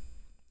seasons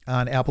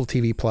on Apple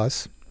TV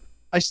Plus.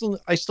 I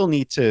still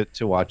need to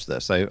watch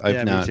this. I've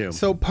Yeah, me not. too.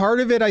 So part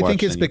of it, I think,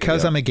 Watched is anything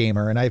because yet. I'm a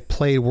gamer and I've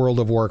played World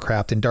of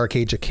Warcraft and Dark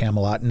Age of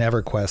Camelot and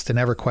EverQuest and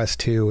EverQuest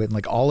 2 and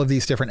like all of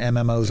these different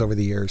MMOs over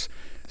the years.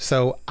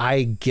 So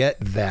I get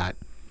that.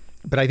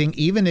 But I think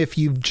even if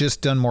you've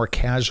just done more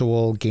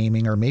casual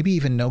gaming or maybe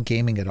even no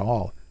gaming at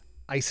all,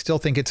 I still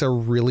think it's a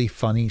really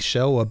funny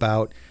show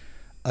about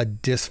a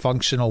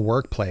dysfunctional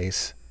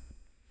workplace.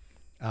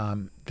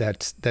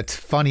 That's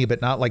funny,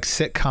 but not like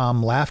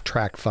sitcom laugh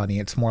track funny.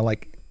 It's more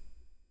like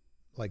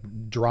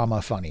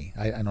drama funny.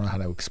 I don't know how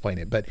to explain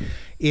it, but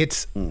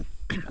it's,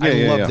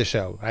 I love the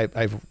show.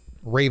 I've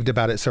raved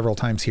about it several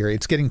times here.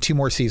 It's getting 2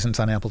 more seasons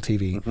on Apple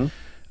TV.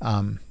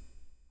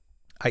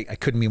 I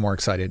couldn't be more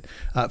excited.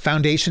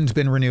 Foundation's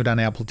been renewed on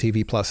Apple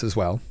TV Plus as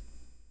well.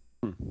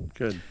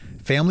 Good.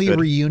 Family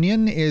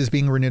Reunion is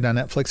being renewed on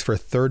Netflix for a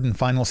 3rd and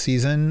final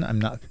season. I'm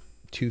not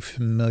too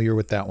familiar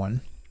with that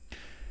one.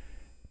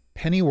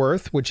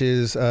 Pennyworth, which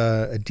is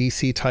a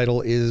DC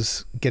title,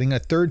 is getting a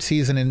 3rd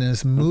season and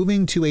is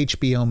moving to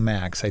HBO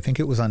Max. I think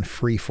it was on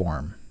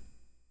Freeform.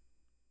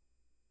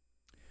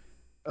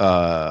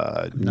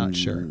 I'm not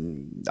sure.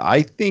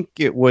 I think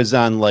it was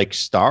on like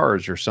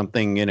Stars or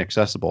something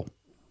inaccessible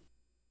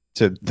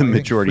to the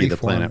majority of the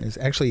planet. Is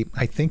actually,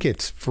 I think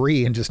it's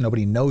free and just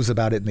nobody knows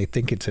about it and they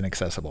think it's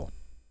inaccessible.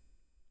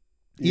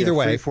 Either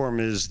way, Freeform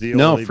is the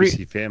old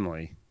ABC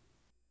Family.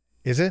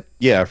 Is it?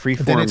 Yeah,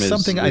 Freeform then it's is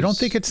something. I don't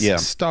think it's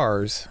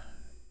Stars.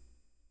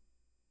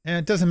 And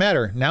it doesn't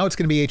matter. Now it's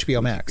going to be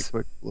HBO Max.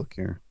 Quick look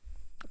here.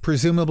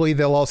 Presumably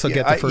they'll also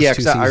get the first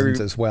 2 seasons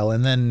as well,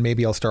 and then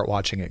maybe I'll start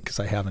watching it because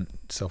I haven't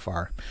so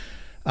far.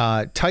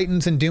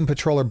 Titans and Doom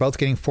Patrol are both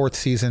getting 4th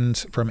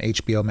seasons from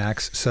HBO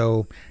Max,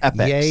 so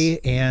Epics. Yay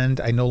and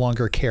I No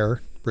Longer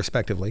Care,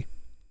 respectively.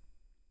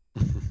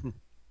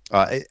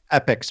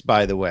 Epics,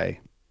 by the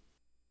way.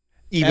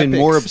 Even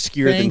more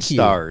obscure than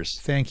Stars.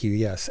 Thank you.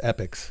 Yes,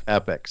 Epics.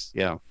 Epics,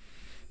 yeah.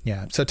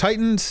 Yeah. So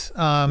Titans,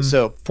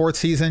 4th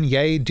season.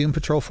 Yay, Doom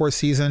Patrol 4th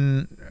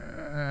season.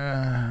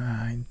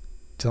 I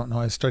don't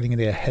know. I'm starting to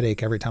get a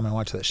headache every time I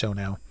watch that show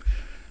now.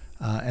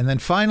 And then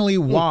finally,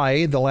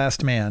 Why, The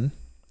Last Man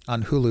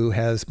on Hulu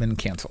has been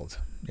canceled.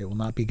 It will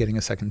not be getting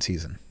a 2nd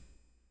season.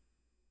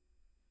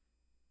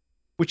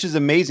 Which is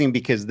amazing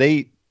because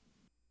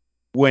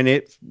when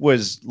it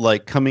was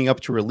like coming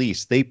up to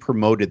release, they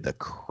promoted the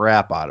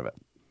crap out of it.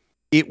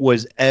 It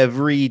was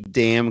every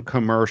damn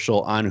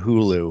commercial on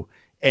Hulu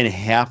and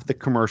half the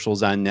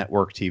commercials on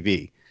network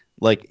TV.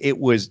 Like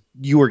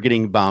you were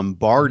getting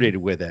bombarded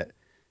with it.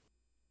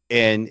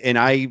 And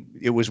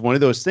it was one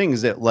of those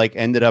things that like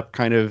ended up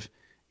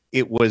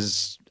it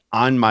was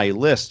on my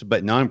list,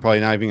 but now I'm probably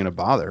not even going to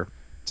bother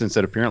since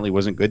it apparently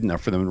wasn't good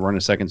enough for them to run a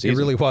 2nd season. It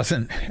really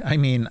wasn't. I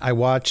mean, I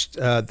watched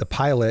the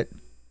pilot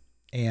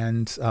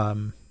and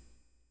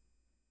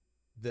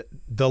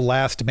the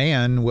Last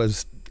Man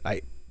was,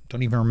 I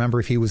don't even remember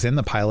if he was in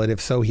the pilot.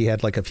 If so, he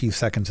had like a few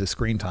seconds of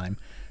screen time.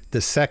 The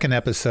 2nd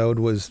episode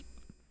was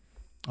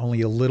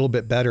only a little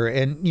bit better.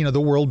 And, the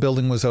world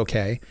building was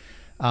okay.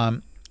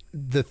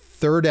 The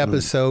 3rd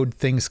episode,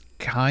 things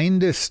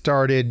kind of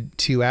started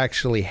to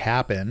actually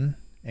happen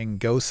and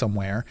go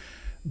somewhere.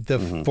 The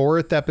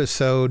 4th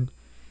episode,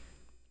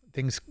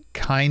 things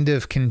kind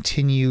of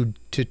continued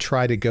to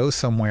try to go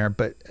somewhere.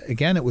 But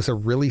again, it was a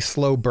really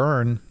slow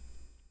burn.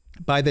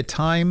 By the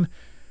time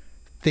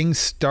things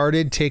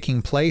started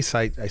taking place,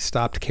 I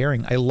stopped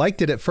caring. I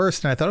liked it at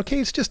first and I thought, okay,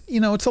 it's just,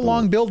 it's a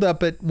long buildup,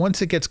 but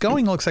once it gets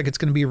going, it looks like it's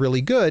going to be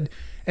really good.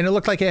 And it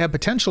looked like it had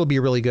potential to be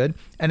really good.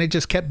 And it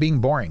just kept being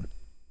boring.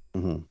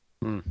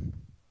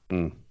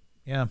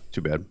 Yeah.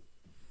 Too bad.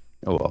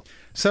 Oh, well.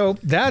 So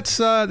that's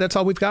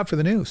all we've got for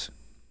the news.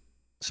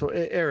 So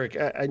Eric,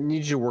 I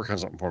need you to work on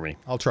something for me.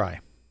 I'll try.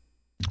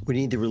 We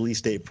need the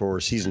release date for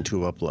season 2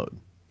 upload.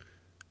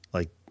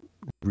 Like,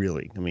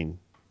 really? I mean,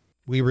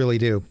 we really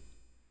do.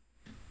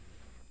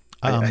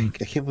 I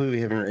can't believe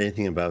we haven't heard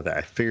anything about that.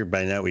 I figured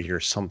by now we'd hear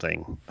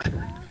something.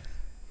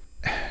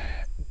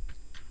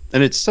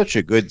 And it's such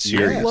a good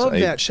series. I love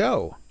that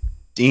show.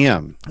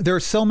 Damn. There are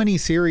so many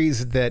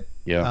series that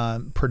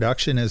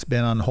production has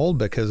been on hold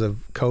because of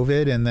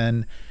COVID. And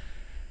then,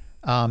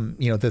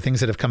 the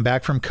things that have come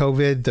back from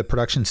COVID, the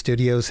production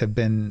studios have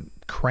been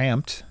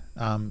cramped.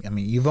 I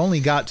mean, you've only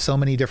got so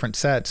many different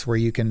sets where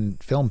you can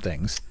film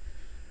things.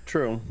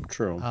 True.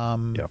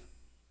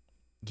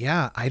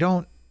 Yeah, I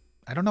don't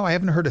know. I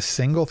haven't heard a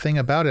single thing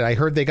about it. I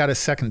heard they got a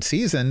 2nd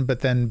season,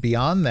 but then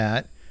beyond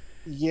that,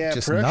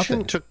 just production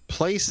nothing. Took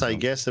place. I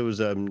guess it was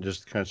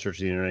just kind of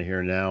searching the internet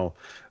here now.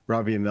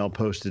 Robbie and Mel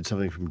posted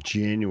something from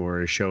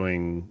January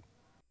showing,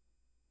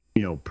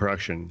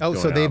 production. Oh,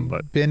 so they've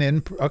been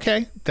in.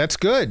 Okay, that's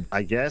good.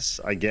 I guess.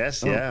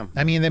 Yeah.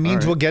 I mean, that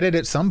means we'll get it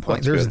at some point.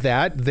 That's There's good.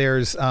 that.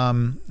 There's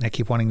I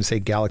keep wanting to say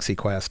Galaxy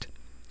Quest.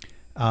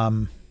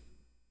 The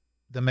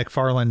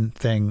McFarlane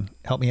thing.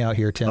 Help me out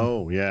here, Tim.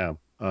 Oh yeah.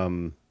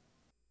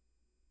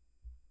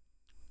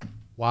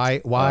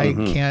 Why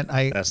can't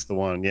I? That's the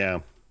one. Yeah.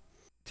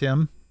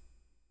 Tim.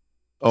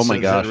 Oh my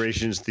gosh.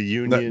 Generations, the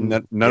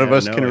Union. None of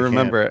us can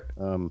remember it.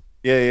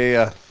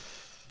 Yeah.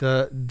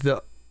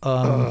 The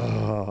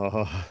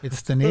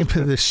it's the name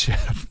of the ship.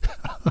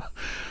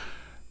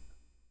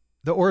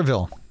 The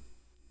Orville.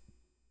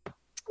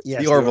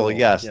 Yes, the Orville.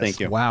 Yes, thank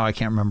you. Wow, I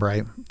can't remember.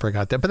 I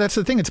forgot that. But that's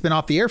the thing. It's been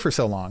off the air for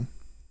so long.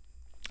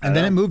 And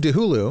then it moved to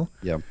Hulu.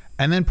 Yeah.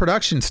 And then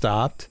production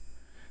stopped.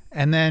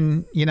 And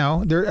then, you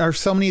know, there are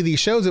so many of these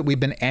shows that we've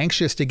been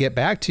anxious to get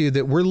back to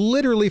that we're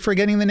literally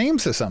forgetting the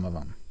names of some of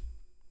them.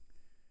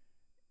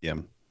 Yeah.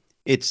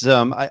 It's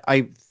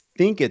I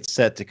think it's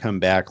set to come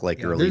back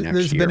like early next year.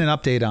 There's been an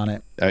update on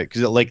it.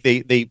 Because like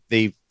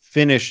they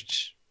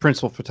finished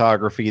principal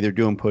photography, they're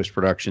doing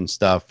post-production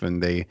stuff,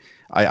 and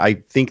I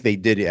think they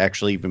did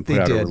actually even put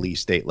out a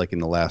release date like in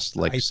the last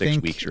 6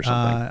 weeks or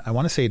something. I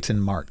want to say it's in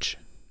March.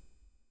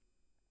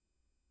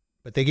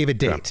 But they gave a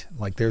date. Yeah.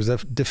 Like there's a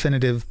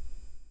definitive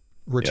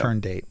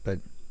return date. But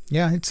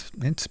yeah,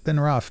 it's been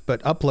rough.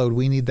 But Upload,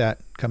 we need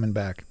that coming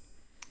back.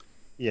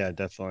 Yeah,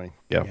 definitely.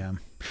 Yeah.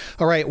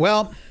 All right.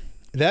 Well,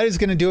 that is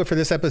going to do it for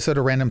this episode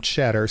of Random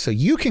Chatter. So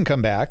you can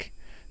come back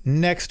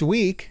next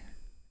week.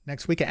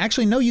 Next weekend.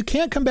 Actually, no, you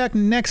can't come back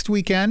next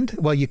weekend.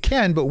 Well, you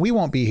can, but we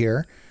won't be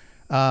here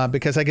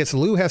because I guess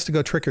Lou has to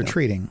go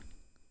trick-or-treating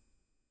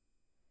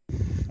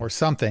or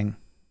something.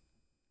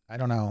 I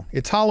don't know.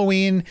 It's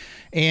Halloween,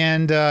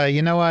 and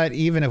you know what?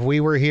 Even if we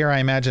were here, I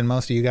imagine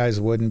most of you guys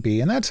wouldn't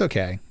be, and that's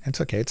okay.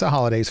 It's okay. It's a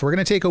holiday, so we're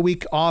going to take a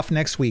week off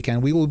next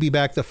weekend. We will be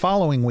back the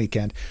following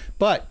weekend.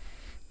 But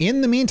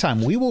in the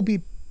meantime, we will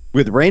be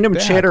with Random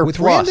Chatter with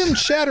Plus. Random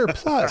Chatter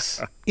Plus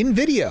in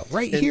video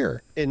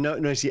here. And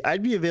no, see,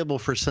 I'd be available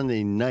for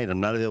Sunday night. I'm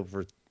not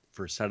available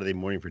for Saturday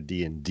morning for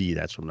D&D.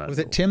 That's what I'm not. Was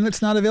it Tim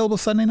that's not available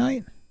Sunday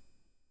night?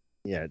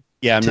 Yeah,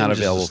 I'm not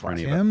available for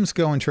any of it. Tim's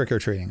going trick or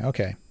treating.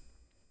 Okay.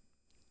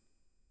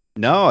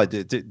 No,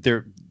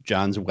 they're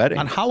John's wedding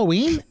on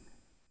Halloween,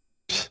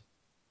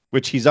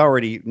 which he's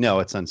already. No,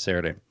 it's on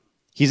Saturday.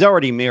 He's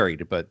already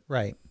married, but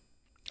right.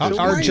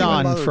 Our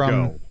John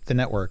from the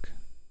network.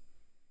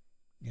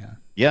 Yeah.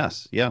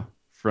 Yes. Yeah.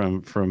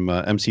 From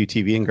MCU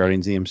TV and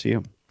Guardians of the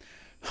MCU.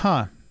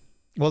 Huh.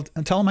 Well,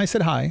 tell him I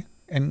said hi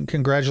and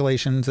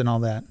congratulations and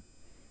all that.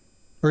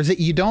 Or is it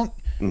you don't?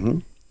 Mm-hmm.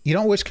 You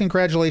don't wish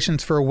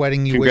congratulations for a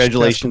wedding. You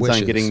congratulations wish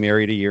best on getting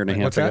married a year and a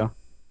half ago.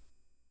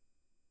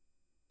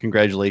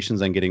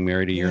 Congratulations on getting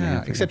married a year and a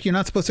half ago. Except you're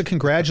not supposed to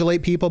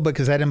congratulate people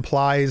because that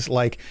implies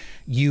like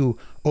you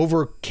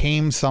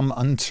overcame some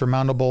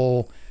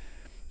unsurmountable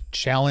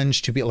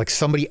challenge to be like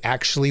somebody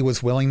actually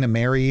was willing to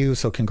marry you.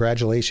 So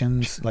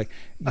congratulations. Like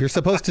you're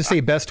supposed to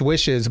say best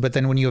wishes, but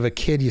then when you have a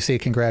kid, you say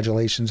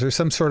congratulations or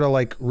some sort of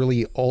like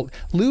really old.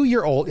 Lou,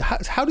 you're old.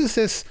 How does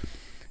this?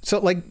 So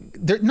like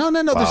no.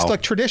 Wow. There's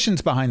like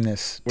traditions behind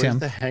this. Where's Tim?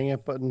 the hang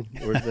up button?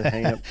 Where's the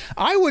hang up?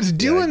 I was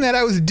doing that.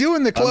 I was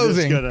doing the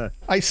closing.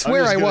 I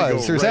swear I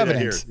was. There's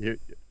evidence.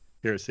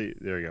 Here, see,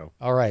 there you go.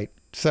 All right.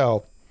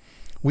 So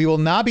we will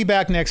not be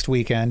back next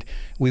weekend.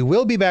 We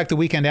will be back the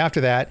weekend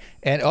after that.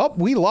 And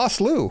we lost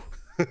Lou.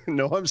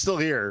 No, I'm still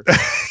here.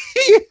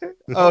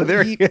 Oh,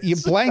 there you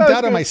blanked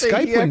out on my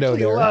Skype window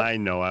there. I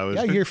know. I was.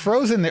 Yeah, you're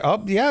frozen there.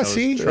 Oh, yeah.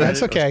 See,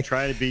 that's okay. I was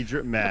trying to be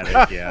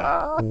dramatic.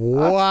 Yeah.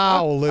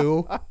 Wow,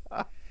 Lou.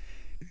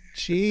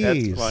 Jeez.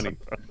 That's funny.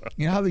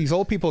 You know how these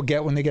old people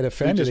get when they get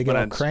offended? They get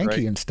all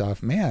cranky and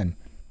stuff. Man.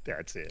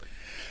 That's it.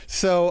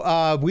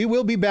 So we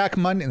will be back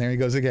Monday. There he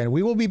goes again.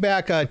 We will be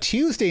back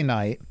Tuesday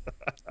night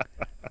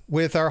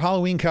with our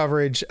Halloween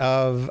coverage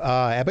of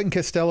Abbott and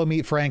Costello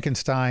Meet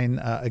Frankenstein.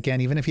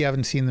 Again, even if you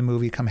haven't seen the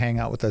movie, come hang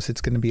out with us.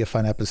 It's going to be a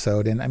fun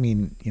episode. And I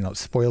mean, you know,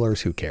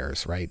 spoilers, who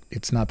cares, right?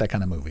 It's not that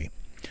kind of movie.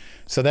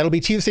 So that'll be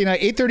Tuesday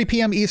night, 8:30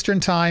 p.m. Eastern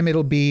time.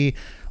 It'll be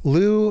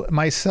Lou,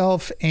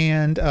 myself,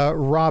 and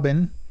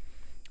Robin,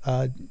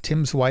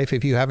 Tim's wife.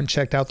 If you haven't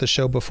checked out the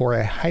show before,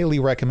 I highly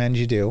recommend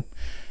you do.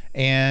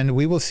 And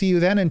we will see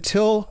you then.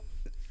 Until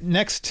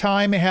next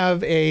time,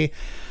 have a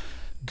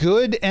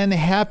good and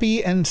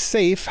happy and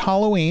safe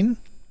Halloween.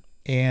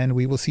 And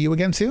we will see you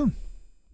again soon.